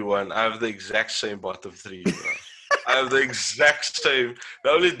for everyone. I have the exact same bottom three. I have the exact same. The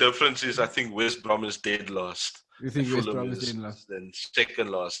only difference is I think West Brom is dead last. You think West Brom is dead last? Then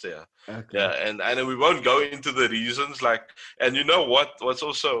second last, yeah. Okay. Yeah, and we won't go into the reasons. And you know what? What's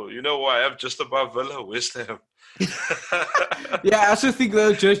also, why I have just above Villa, West Ham. Yeah, I also think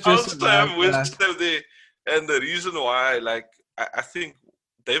though, just have West Ham there, and the reason why, I think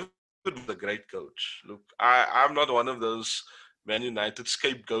David was a great coach. Look, I'm not one of those Man United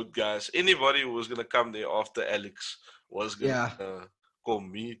scapegoat guys. Anybody who was gonna come there after Alex was gonna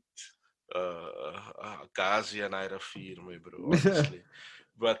commit Ghazi and Irafir, my bro, honestly.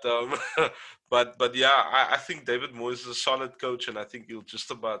 But I think David Moyes is a solid coach, and I think he'll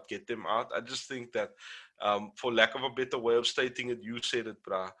just about get them out. I just think that, for lack of a better way of stating it, you said it,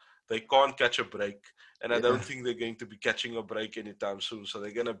 brah. They can't catch a break, and I don't think they're going to be catching a break anytime soon. So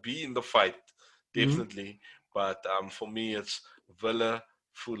they're going to be in the fight, definitely. But for me, it's Villa,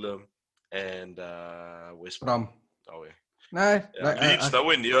 Fulham, and West Brom. Leeds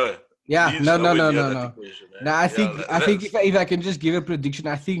nowhere near. Yeah, no. No, I think if I can just give a prediction,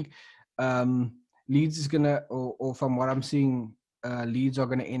 I think Leeds is gonna, or from what I'm seeing, Leeds are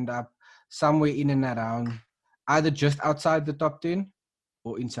gonna end up somewhere in and around either just outside the top 10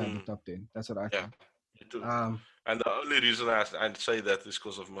 or inside the top 10. That's what I think. Me too. And the only reason I say that is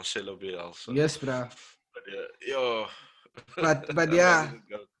because of Marcelo Bielsa. So. Yes, bro. But yeah.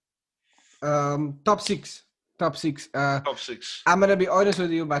 Top six. Top six. I'm gonna be honest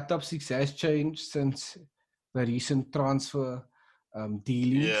with you. My top six has changed since the recent transfer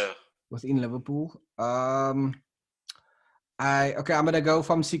dealings within Liverpool. I'm gonna go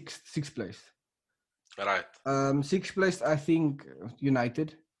from sixth place. All right. Sixth place, I think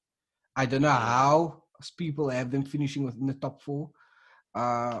United. I don't know how people have them finishing within the top four.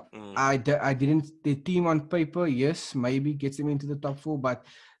 I didn't. The team on paper, yes, maybe gets them into the top four, but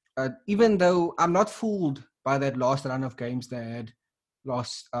even though I'm not fooled by that last run of games they had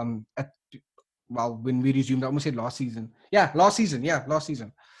lost when we resumed, I almost said last season. Last season.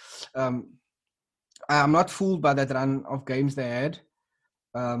 I'm not fooled by that run of games they had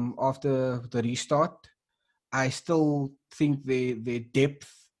after the restart. I still think their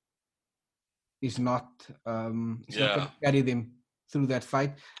depth is not going to carry them through that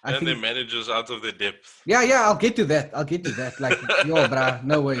fight. I think their managers out of their depth. Yeah, I'll get to that. Like, bruh,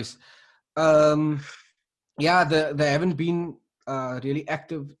 no ways. They haven't been really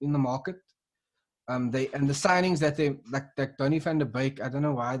active in the market. The signings that they like Donny van der Beek, I don't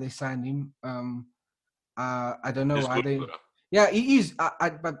know why they signed him. I don't know He's why good, they. bro. Yeah, he is.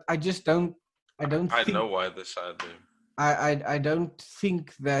 But I just don't. I know why they signed him. I don't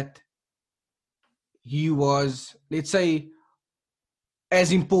think that he was, let's say,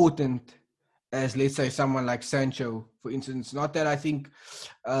 as important as, let's say, someone like Sancho, for instance. Not that I think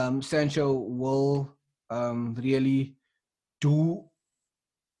Sancho will really do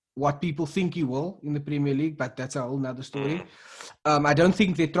what people think he will in the Premier League, but that's a whole nother story. I don't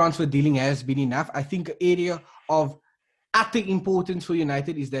think the transfer dealing has been enough. I think an area of utter importance for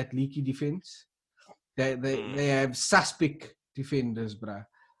United is that leaky defense. They have suspect defenders, bruh.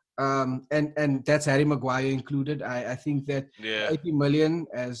 And that's Harry Maguire included. I think that 80 million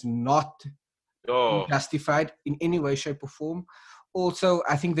has not been justified in any way, shape, or form. Also,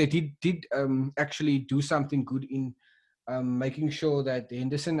 I think they did actually do something good in making sure that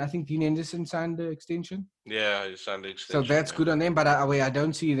Henderson, I think Dean Henderson signed the extension. Yeah, he signed the So extension. that's good on them, but I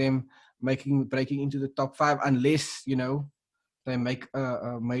don't see them breaking into the top 5 unless, they make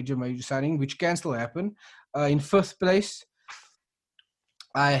a major signing, which can still happen. In 5th place,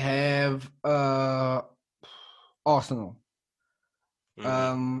 I have Arsenal.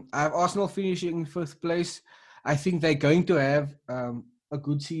 I have Arsenal finishing in 5th place. I think they're going to have a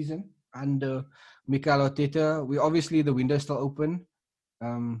good season under Mikel Arteta. The window's still open.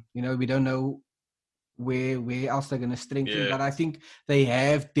 We don't know where else they're going to strengthen, but I think they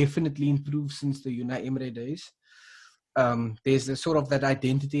have definitely improved since the Unai Emery days. There's a sort of that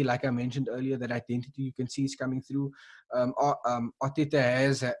identity, like I mentioned earlier, that identity you can see is coming through. Arteta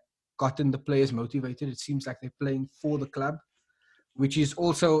has gotten the players motivated. It seems like they're playing for the club, which is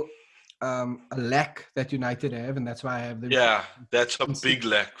also a lack that United have, and that's why I have them. Yeah, that's a big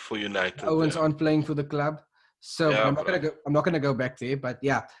lack for United. Owens aren't playing for the club, so I'm not gonna go back there. But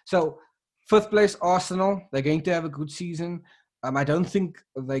yeah, so 5th place Arsenal. They're going to have a good season. I don't think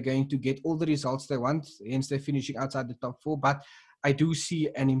they're going to get all the results they want, hence they're finishing outside the top 4. But I do see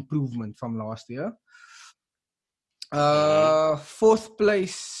an improvement from last year. 4th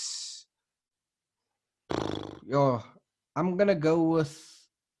place. I'm gonna go with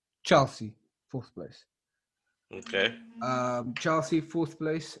Chelsea, 4th place. Okay. Chelsea, 4th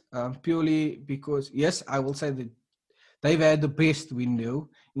place, purely because, yes, I will say that they've had the best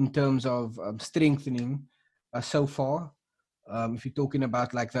window in terms of strengthening so far. If you're talking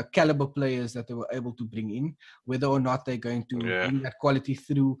about like the caliber players that they were able to bring in, whether or not they're going to bring that quality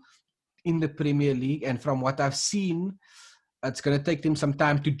through in the Premier League. And from what I've seen, it's going to take them some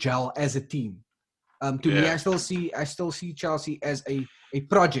time to gel as a team. To me, I still see Chelsea as a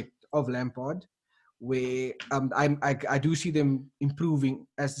project of Lampard, where I do see them improving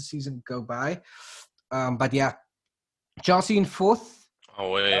as the season go by. But yeah, Chelsea in 4th.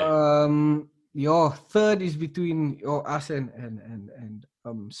 Your 3rd is between us and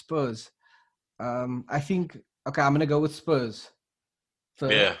Spurs. I think I'm gonna go with Spurs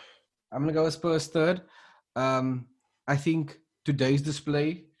 3rd. Yeah. I'm gonna go with Spurs 3rd. I think today's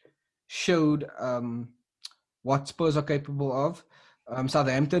display showed what Spurs are capable of.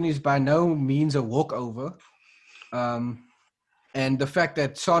 Southampton is by no means a walkover. And the fact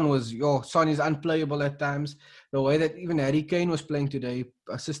that Son is unplayable at times, the way that even Harry Kane was playing today,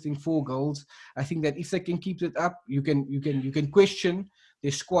 assisting 4 goals, I think that if they can keep it up, you can question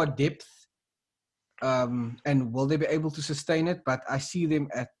their squad depth, and will they be able to sustain it? But I see them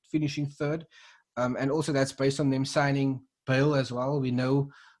at finishing 3rd, and also that's based on them signing Bale as well. We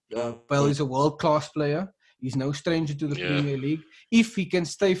know Bale is a world-class player. He's no stranger to the Premier League. If he can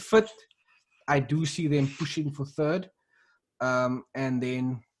stay fit, I do see them pushing for 3rd. And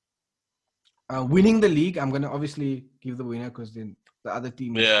then winning the league, I'm going to obviously give the winner because then the other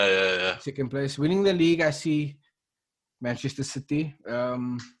team is 2nd place. Winning the league, I see Manchester City.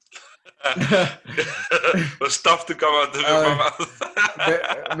 It was tough to come out of your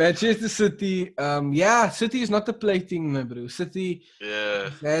mouth. Manchester City. City is not a plaything, my bro. City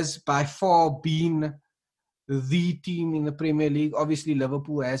has by far been the team in the Premier League. Obviously,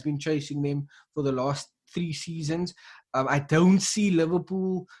 Liverpool has been chasing them for the last 3 seasons. I don't see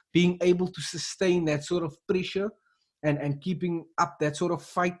Liverpool being able to sustain that sort of pressure and keeping up that sort of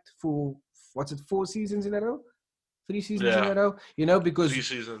fight for, 4 seasons in a row? 3 seasons in a row? Because 3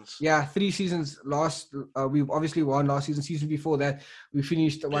 seasons. Yeah, 3 seasons lost. We obviously won last season. Season before that, we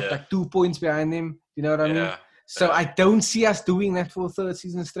finished, like 2 points behind them. You know what I mean? So I don't see us doing that for a 3rd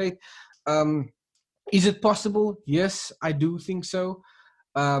season straight. Is it possible? Yes, I do think so.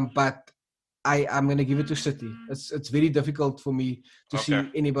 But I'm going to give it to City. It's very difficult for me to see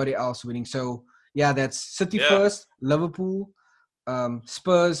anybody else winning. So, yeah, that's City first, Liverpool,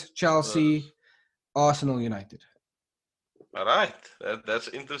 Spurs, Chelsea, Arsenal, United. All right. That's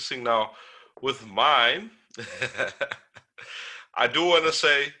interesting. Now, with mine, I do want to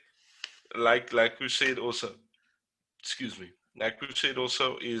say, like we said also, like we said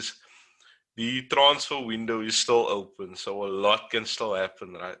also, is the transfer window is still open, so a lot can still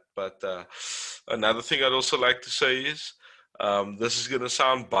happen, right? But another thing I'd also like to say is, this is going to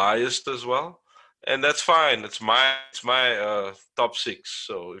sound biased as well, and that's fine. It's my top 6.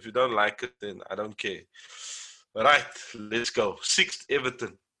 So if you don't like it, then I don't care. Right, let's go. 6th,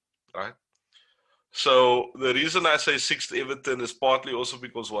 Everton. Right. So the reason I say sixth Everton is partly also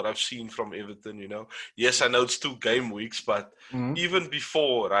because what I've seen from Everton, Yes, I know it's 2 game weeks, but Mm. even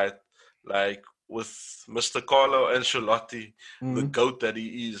before, right? Like with Mr. Carlo Ancelotti, the Mm. GOAT that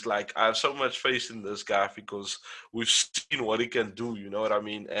he is, like I have so much faith in this guy because we've seen what he can do, you know what I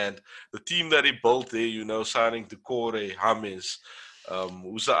mean? And the team that he built there, signing Decore, James,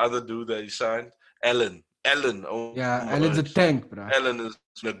 who's the other dude that he signed? Allen, oh my Yeah, word. Alan's a tank, bro. Allen is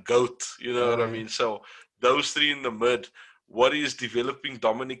a goat, you know what I mean? So those three in the mid, what he is developing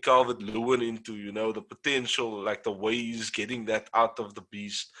Dominic Calvert-Lewin into, the potential, like the way he's getting that out of the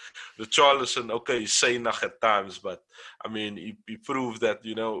beast. Richarlison, okay, he's saying at times, but I mean, he proved that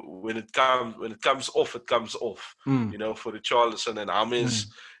when it comes off, it comes off. Mm. For Richarlison and James,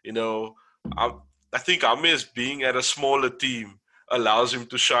 Mm. you know, I, I think James being at a smaller team allows him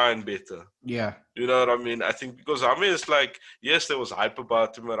to shine better. Yeah. You know what I mean? I think because I mean, it's like, yes, there was hype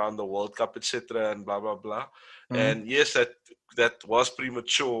about him around the World Cup, etc., and blah blah blah. Mm. And yes, that was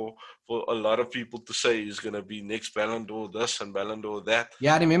premature for a lot of people to say he's gonna be next Ballon d'Or this and Ballon d'Or that.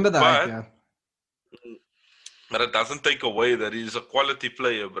 Yeah, I remember the hype, But yeah. but it doesn't take away that he's a quality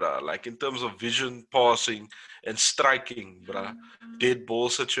player, bruh. Like in terms of vision, passing, and striking, bruh. Dead ball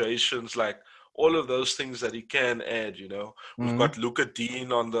situations, like all of those things that he can add. We've Mm. got Luca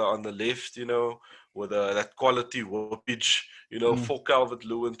Dean on the left, with that quality whippage, Mm. for Calvert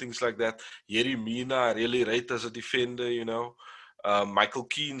Lewin, things like that. Yerry Mina, I really rate as a defender. Michael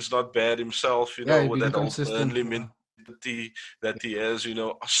Keane's not bad himself, Yeah, with being that old consistent. Burnley Yeah. mentality that he has,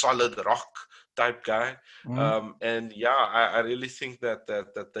 a solid rock type guy. Mm. And yeah, I really think that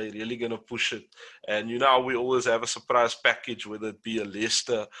they're really gonna push it. And we always have a surprise package, whether it be a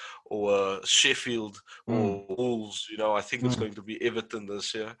Leicester or a Sheffield Mm. or Wolves. I think it's Mm. going to be Everton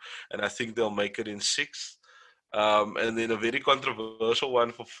this year, and I think they'll make it in sixth. And then a very controversial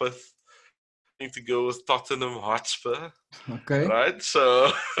one for fifth. I'm going to go with Tottenham Hotspur. Okay. Right,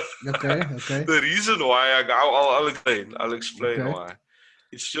 so Okay. Okay. the reason why I'll explain. I'll explain Okay. why.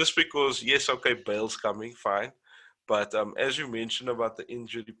 It's just because, yes, okay, Bale's coming, fine. But as you mentioned about the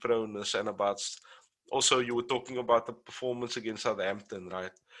injury proneness and also you were talking about the performance against Southampton,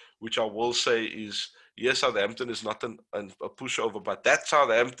 right? Which I will say is, yes, Southampton is not a pushover, but that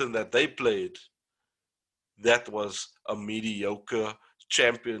Southampton that they played, that was a mediocre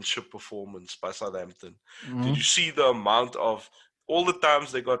championship performance by Southampton. Did you Mm. see the amount of all the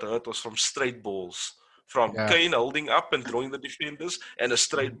times they got hurt was from straight balls? From Yeah. Kane holding up and drawing the defenders and a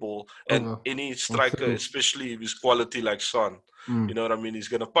straight ball. And Over. any Or striker, through. especially if he's quality like Son, Mm. you know what I mean? He's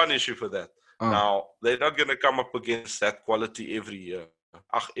going to punish you for that. Oh. Now, they're not going to come up against that quality every year,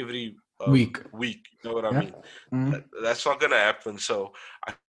 every Weak. week. You know what I Yeah. mean? Mm. That's not going to happen. So,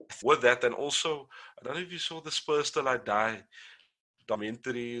 with that, and also, I don't know if you saw the Spurs Till I Die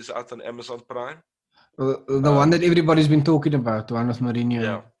documentary is out on Amazon Prime. The one that Um, everybody's been talking about, the one with Mourinho.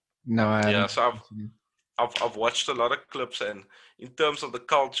 yeah, No, I yeah. haven't. So I've watched a lot of clips, and in terms of the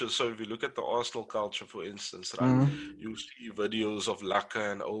culture, so if you look at the Arsenal culture, for instance, right, Mm. you see videos of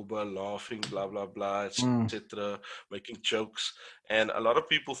Laka and Oba laughing, blah blah blah, Mm. etc., making jokes, and a lot of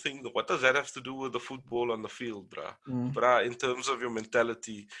people think that what does that have to do with the football on the field, bruh? Mm. Bruh, in terms of your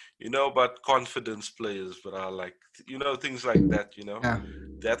mentality, about confidence players, bruh, like things like that, Yeah.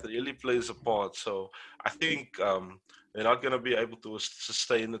 that really plays a part. So I think they're not going to be able to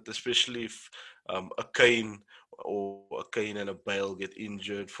sustain it, especially if a Kane and a Bale get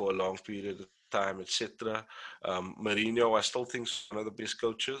injured for a long period of time, etc. Mourinho, I still think is one of the best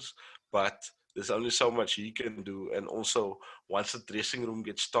coaches, but there's only so much he can do. And also, once the dressing room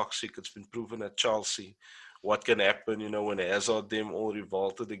gets toxic, it's been proven at Chelsea. What can happen, when Hazard them all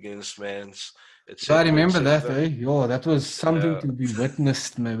revolted against Mans, Yeah, I etc., remember that, etc. eh? Yo, that was something Yeah, to be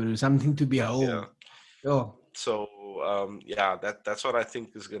witnessed, maybe something to yeah. behold. Yo, So yeah, that's what I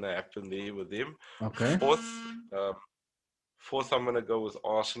think is gonna happen there with him. okay. Fourth, um, fourth, I'm gonna go with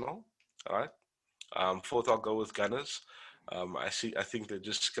Arsenal. All right. Fourth, I'll go with Gunners. I think they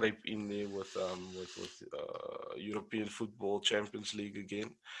just scrape in there with European Football Champions League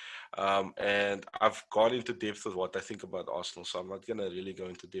again. And I've gone into depth with what I think about Arsenal, so I'm not gonna really go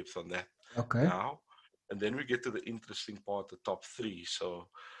into depth on that Okay. now. And then we get to the interesting part, the top three. So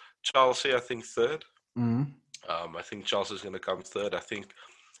Chelsea, I think third. Mm. I think Chelsea's going to come third. I think,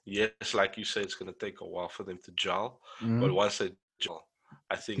 yes, like you say, it's going to take a while for them to gel. But Mm. once they gel,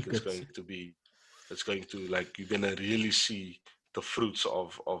 I think Tickets. it's going to, like, you're going to really see the fruits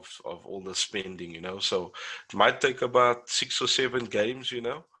of all the spending, So it might take about 6 or 7 games,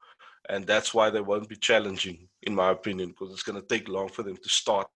 and that's why they won't be challenging, in my opinion, because it's going to take long for them to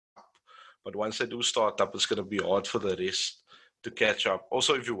start up. But once they do start up, it's going to be hard for the rest. to catch up.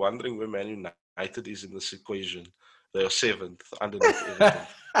 Also, if you're wondering where Man United is in this equation, they are 7th underneath Everton.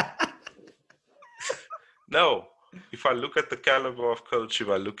 No, if I look at the caliber of coach, if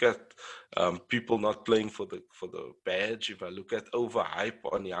I look at people not playing for the badge, if I look at overhype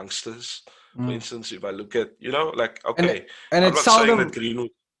on youngsters, for instance, if I look at like and okay, and I'm it's not saying that seldom. Greenwood.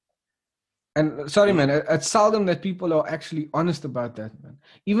 And sorry, Mm, man, it's seldom that people are actually honest about that, man.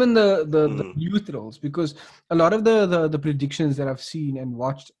 Even the mm, neutrals, because a lot of the predictions that I've seen and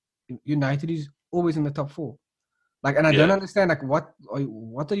watched, United is always in the top four. Like, and I don't yeah, understand, like, what are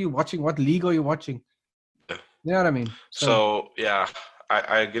you watching? What league are you watching? yeah. You know what I mean? So So yeah,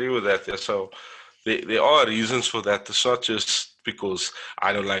 I agree with that. Yeah, so there are reasons for that. It's not just because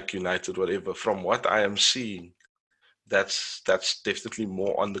I don't like United, whatever. From what I am seeing, that's definitely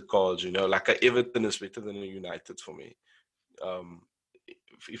more on the cards. Like a Everton is better than a United for me. Um,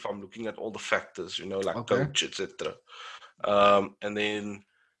 if I'm looking at all the factors, like okay, coach, etc. And then,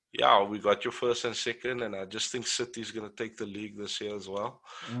 yeah, we got your first and second, and I just think City's going to take the league this year as well.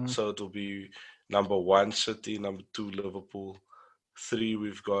 mm, So it'll be number 1 City, number 2 Liverpool, 3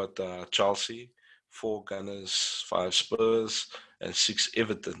 we've got Chelsea, 4 Gunners, 5 Spurs, and 6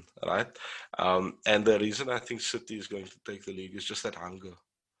 Everton. Right, and the reason I think City is going to take the league is just that hunger.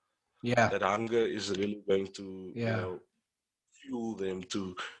 yeah, That hunger is really going to, yeah, fuel them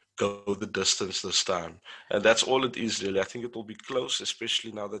to go the distance this time. And that's all it is, really. I think it will be close,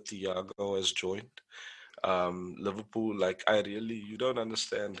 especially now that Thiago has joined. Liverpool, like, you don't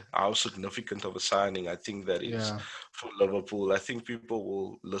understand how significant of a signing I think that is yeah, for Liverpool. I think people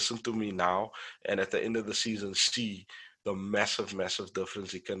will listen to me now and at the end of the season see the massive, massive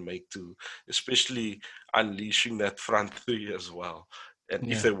difference he can make to, especially unleashing that front three as well. And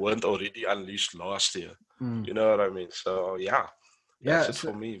if yeah, they weren't already unleashed last year, mm, you know what I mean? So yeah, that's yeah. it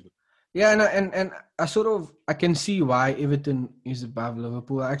for me. Yeah, and I sort of I can see why Everton is above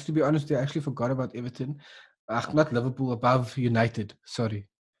Liverpool. Actually, to be honest, I actually forgot about Everton. Not Liverpool, above United. Sorry.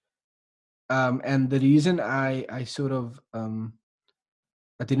 And the reason I sort of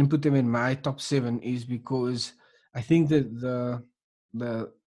I didn't put them in my top seven is because I think that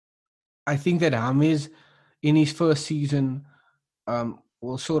the I think that James in his first season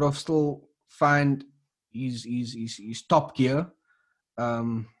will sort of still find his top gear.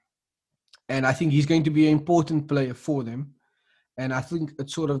 Um, and I think he's going to be an important player for them. And I think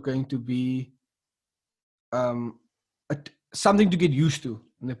it's sort of going to be um, something to get used to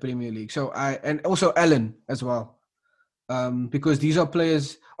in the Premier League. So and also Allen as well, because these are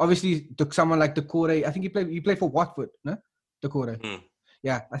players. Obviously, took someone like Decore. I think he played for Watford, no? Decore. Mm.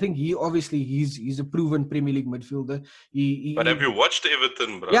 Yeah, I think he's a proven Premier League midfielder. But have He you watched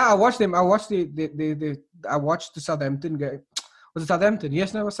Everton, bro? yeah, I watched them. I watched I watched the Southampton game. Was it Southampton?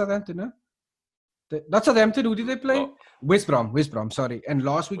 Yes, no, it was Southampton, no? Not Southampton. Who did they play? West Brom. West Brom. Sorry. And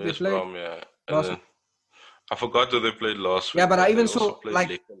last week they West played. Brom, yeah. And Last then I forgot who they played last Yeah, week, but I but they even also saw played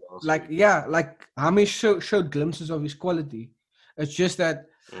Leicester last week. like Hamish showed glimpses of his quality. It's just that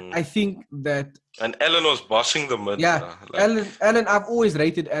Mm. I think that And Allen was bossing the mid, yeah, bro. Like, Allen. I've always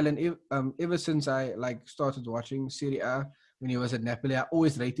rated Allen. Ever since I like started watching Serie A when he was at Napoli, I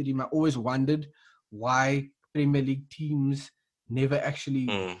always rated him. I always wondered why Premier League teams never actually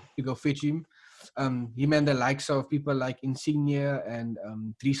mm, to go fetch him. Him and the likes of people like Insigne and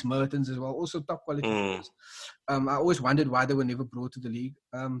Dries Mertens as well, also top quality mm, players. I always wondered why they were never brought to the league.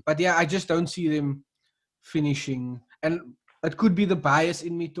 But yeah, I just don't see them finishing. And it could be the bias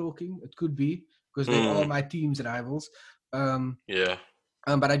in me talking. It could be because they are mm, my team's rivals. Um, yeah.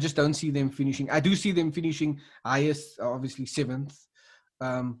 but I just don't see them finishing. I do see them finishing highest, obviously seventh.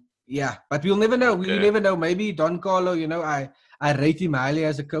 Yeah, but we'll never know. We Okay. never know. Maybe Don Carlo. I rate him highly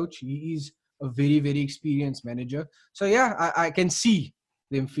as a coach. He is a very very experienced manager. So yeah, I can see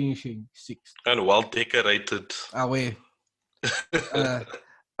them finishing sixth. And well decorated. Away. Uh,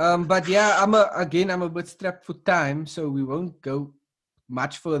 but yeah, I'm a bit strapped for time, so we won't go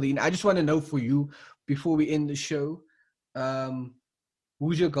much further in. I just want to know for you before we end the show, um,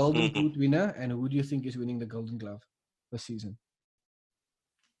 who's your Golden Mm. Boot winner, and who do you think is winning the Golden Glove this season?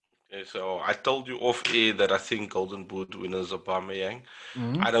 Okay, so I told you off air that I think Golden Boot winners Aubameyang.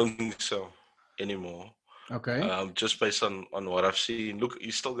 Mm-hmm. I don't think so anymore. Okay. Just based on what I've seen, look,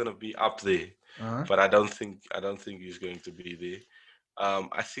 he's still gonna be up there, Uh-huh. but I don't think he's going to be there.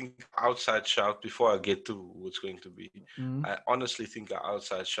 I think outside shout before I get to who it's going to be. Mm-hmm. I honestly think our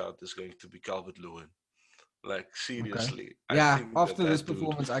outside shout is going to be Calvert Lewin. Like Okay. seriously, I Yeah. think that After this that dude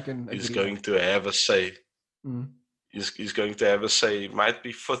performance, I can is agree on. going to have a say. Mm-hmm. He's going to have a say. Might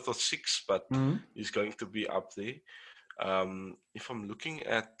be fifth or sixth, but Mm-hmm. he's going to be up there. If I'm looking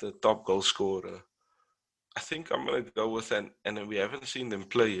at the top goal scorer, I think I'm gonna go with and we haven't seen them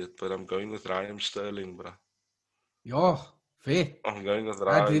play yet, but I'm going with Raheem Sterling, bro. Yeah, fair. I'm going with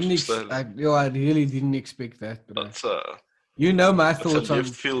Raheem Sterling. I really didn't expect that, bro. That's a You know my that's a thoughts left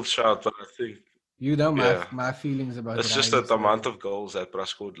on. field shot, but I think You know yeah, my feelings about it's just Raheem that the amount Sterling. of goals that Bra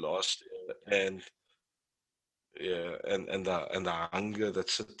scored last year, and yeah, and the hunger that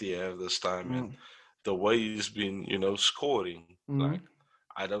City have this time, and Mm, the way he's been, scoring. Like, mm,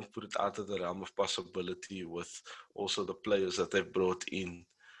 I don't put it out of the realm of possibility with also the players that they've brought in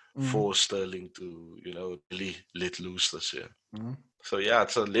mm, for Sterling to, really let loose this year. mm. So yeah,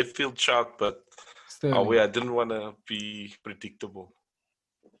 it's a left field shot, but Sterling. I didn't want to be predictable.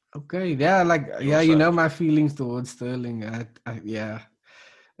 Okay, yeah, Your you know side. my feelings towards Sterling. Yeah,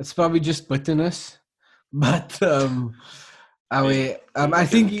 it's probably just bitterness, but I mean, I we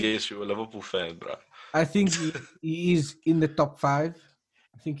think can guess you're a Liverpool fan, bro. he is in the top five.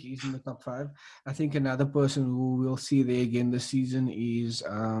 I think he's in the top five. I think another person who we'll see there again this season is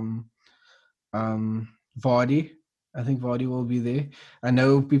Vardy. I think Vardy will be there. I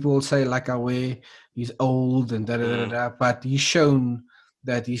know people will say like away he's old and da da da Mm, da, but he's shown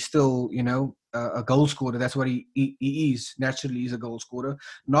that he's still a goal scorer. That's what he is. Naturally, he's a goal scorer.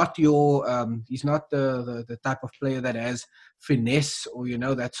 Not your he's not the type of player that has finesse or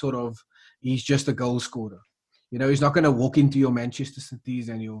that sort of. He's just a goal scorer. He's not going to walk into your Manchester Cities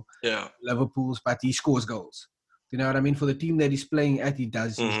and your yeah. Liverpools, but he scores goals. You know what I mean? For the team that he's playing at, he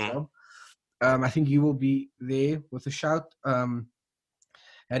does his Hmm. job. I think he will be there with a shout.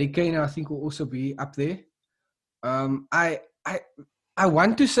 Harry Kane, I think, will also be up there. Um, I, I, I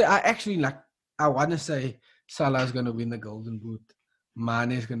want to say, I want to say Salah's going to win the Golden Boot.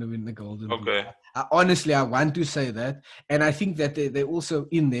 Mane is going to win the Golden Boot. Okay. Honestly, I want to say that, and I think that they're also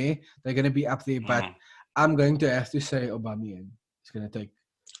in there. They're going to be up there, but Mm. I'm going to have to say Aubameyang is going to take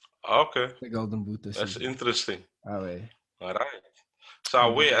Okay. the Golden Boot this That's season. interesting. Oh, yeah. All right.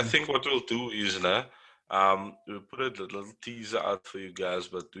 So wait, I think what we'll do is now, we'll put a little teaser out for you guys,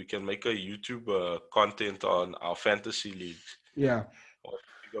 but we can make a YouTube content on our fantasy league. Yeah. What do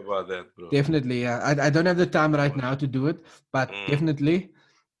you think about that, bro? Definitely, yeah. I don't have the time right now to do it, but Mm. definitely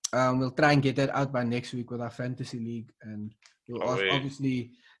we'll try and get that out by next week with our fantasy league, and we'll Oh, wait.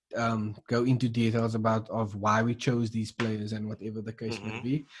 obviously go into details about of why we chose these players and whatever the case may Mm-hmm.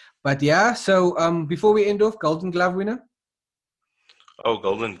 be. But yeah, so before we end off, Golden Glove winner. Oh,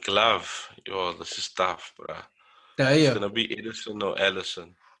 Golden Glove. Yo, this is tough, bro. It's Damn. gonna be Edison or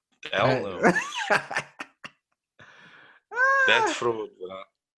Allison. Hell no. That fraud, bro.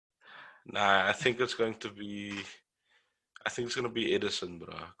 Nah, I think it's going to be. I think it's going to be Edison,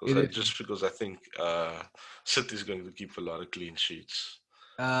 bro. Edison. Just because I think City's going to keep a lot of clean sheets.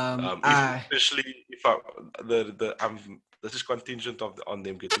 I Especially if this is contingent on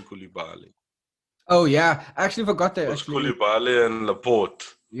them getting Koulibaly. Oh yeah, I actually forgot that Because actually. Koulibaly and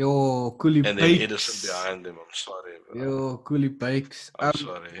Laporte, Yo, Coolie and then Edison Bakes. behind them. I'm sorry, bro. Yo, Coolie Bakes. I'm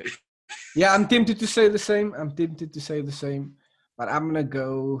sorry. Yeah, I'm tempted to say the same. But I'm gonna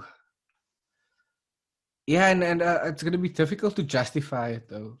go. Yeah, and it's gonna be difficult to justify it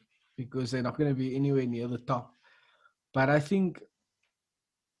though, because they're not gonna be anywhere near the top. But I think,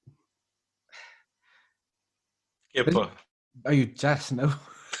 Kepa. oh, you just know.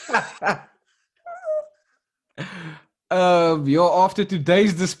 You're after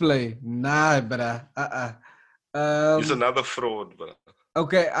today's display. Nah, bruh. He's Um, another fraud, bro.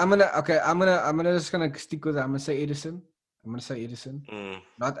 okay, I'm gonna just gonna stick with it. I'm gonna say Edison. I'm gonna say Edison, Mm.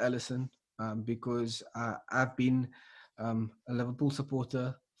 not Allison, because I've been a Liverpool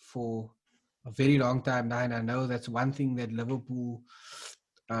supporter for a very long time now, and I know that's one thing that Liverpool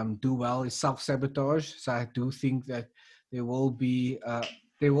do well is self-sabotage. So I do think that there will be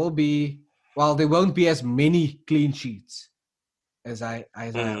there won't be as many clean sheets as I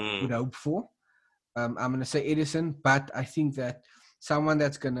would Mm. hope for. I'm gonna say Edison, but I think that someone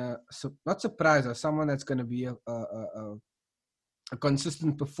that's gonna not surprise us, someone that's gonna be a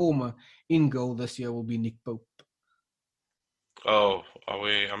consistent performer in goal this year will be Nick Pope. Oh,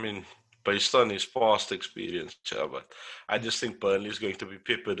 I mean, based on his past experience, yeah, but I just think Burnley is going to be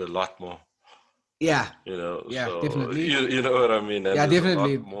peppered a lot more. Yeah, yeah, So definitely. you know what I mean. And Yeah, there's a lot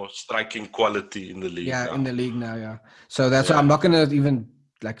definitely. more striking quality in the league Yeah, in now. the league now. Yeah, so that's why I'm Yeah. not gonna even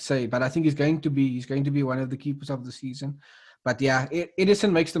say, but I think he's going to be one of the keepers of the season. But yeah,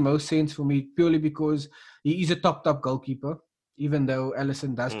 Edison makes the most sense for me purely because he is a top goalkeeper. Even though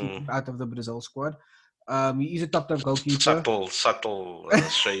Alisson does keep him Mm. out of the Brazil squad, he is a top goalkeeper. Subtle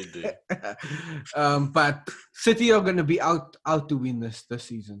shade there. But City are going to be out to win this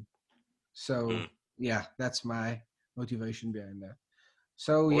season. So Mm. yeah, that's my motivation behind that.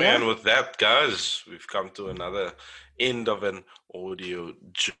 So And with that, guys, we've come to another end of an audio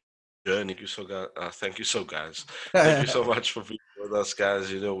journey. Thank you so, guys. Thank you so much for being with us,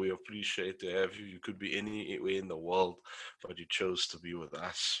 guys. We appreciate to have you. You could be anywhere in the world, but you chose to be with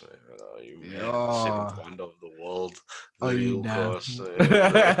us. You man, the seventh wonder of the world, the real cause.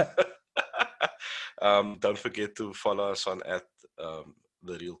 Don't forget to follow us on at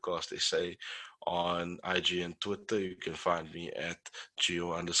the Realcast SA on IG and Twitter. You can find me at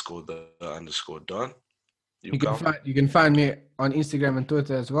geo_the_don. You can find me on Instagram and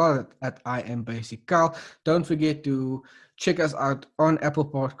Twitter as well at I am Basic Carl. Don't forget to check us out on Apple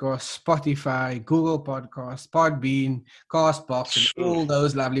Podcasts, Spotify, Google Podcasts, Podbean, Castbox, and all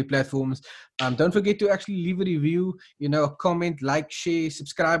those lovely platforms. Don't forget to actually leave a review, a comment, like, share,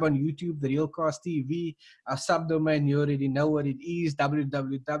 subscribe on YouTube, The Realcast TV. Our subdomain, you already know what it is,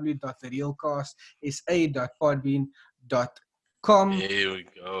 www.therealcast.sa.podbean.com. Here we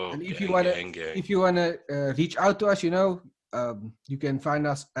go. And if you wanna reach out to us, you can find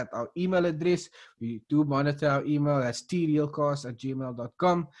us at our email address. We do monitor our email. That's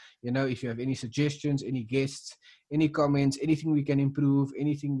trealcast@gmail.com. If you have any suggestions, any guests, any comments, anything we can improve,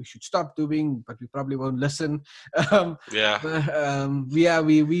 anything we should stop doing, but we probably won't listen. We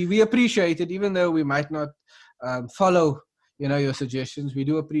appreciate it, even though we might not follow your suggestions. We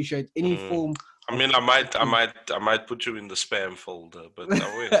do appreciate any form. I mean, I might put you in the spam folder, but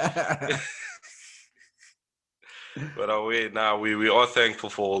I will. But we are thankful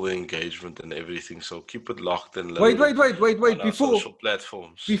for all the engagement and everything. So keep it locked and loaded. Wait! On our social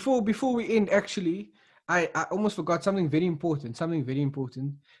platforms. Before we end, actually, I almost forgot something very important.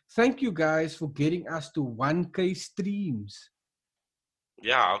 Thank you guys for getting us to 1K streams.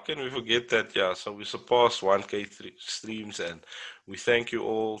 Yeah, how can we forget that? Yeah, so we surpassed 1K streams, and we thank you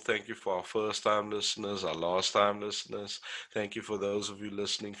all. Thank you for our first-time listeners, our last-time listeners. Thank you for those of you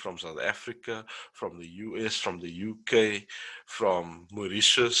listening from South Africa, from the US, from the UK, from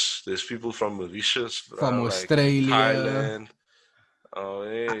Mauritius. There's people from Mauritius, from Australia, Thailand,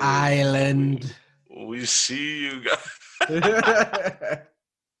 Ireland. We see you guys.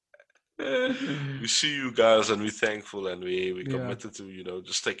 We see you guys, and we're thankful, and we committed to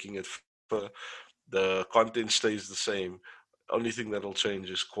just taking it further. The content stays the same. Only thing that'll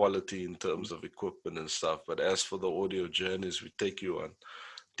change is quality in terms of equipment and stuff. But as for the audio journeys, we take you on,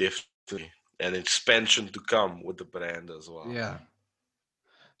 definitely an expansion to come with the brand as well. Yeah.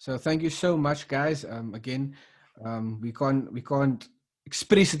 So thank you so much, guys. Again, we can't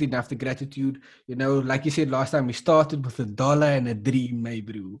express it enough, the gratitude. Like you said last time, we started with $1 and a dream, my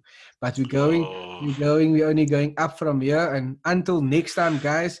bro. But we're only going up from here. And until next time,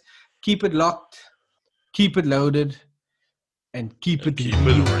 guys, keep it locked, keep it loaded, and keep it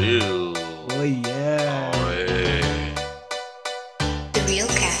real. Oh yeah. The Real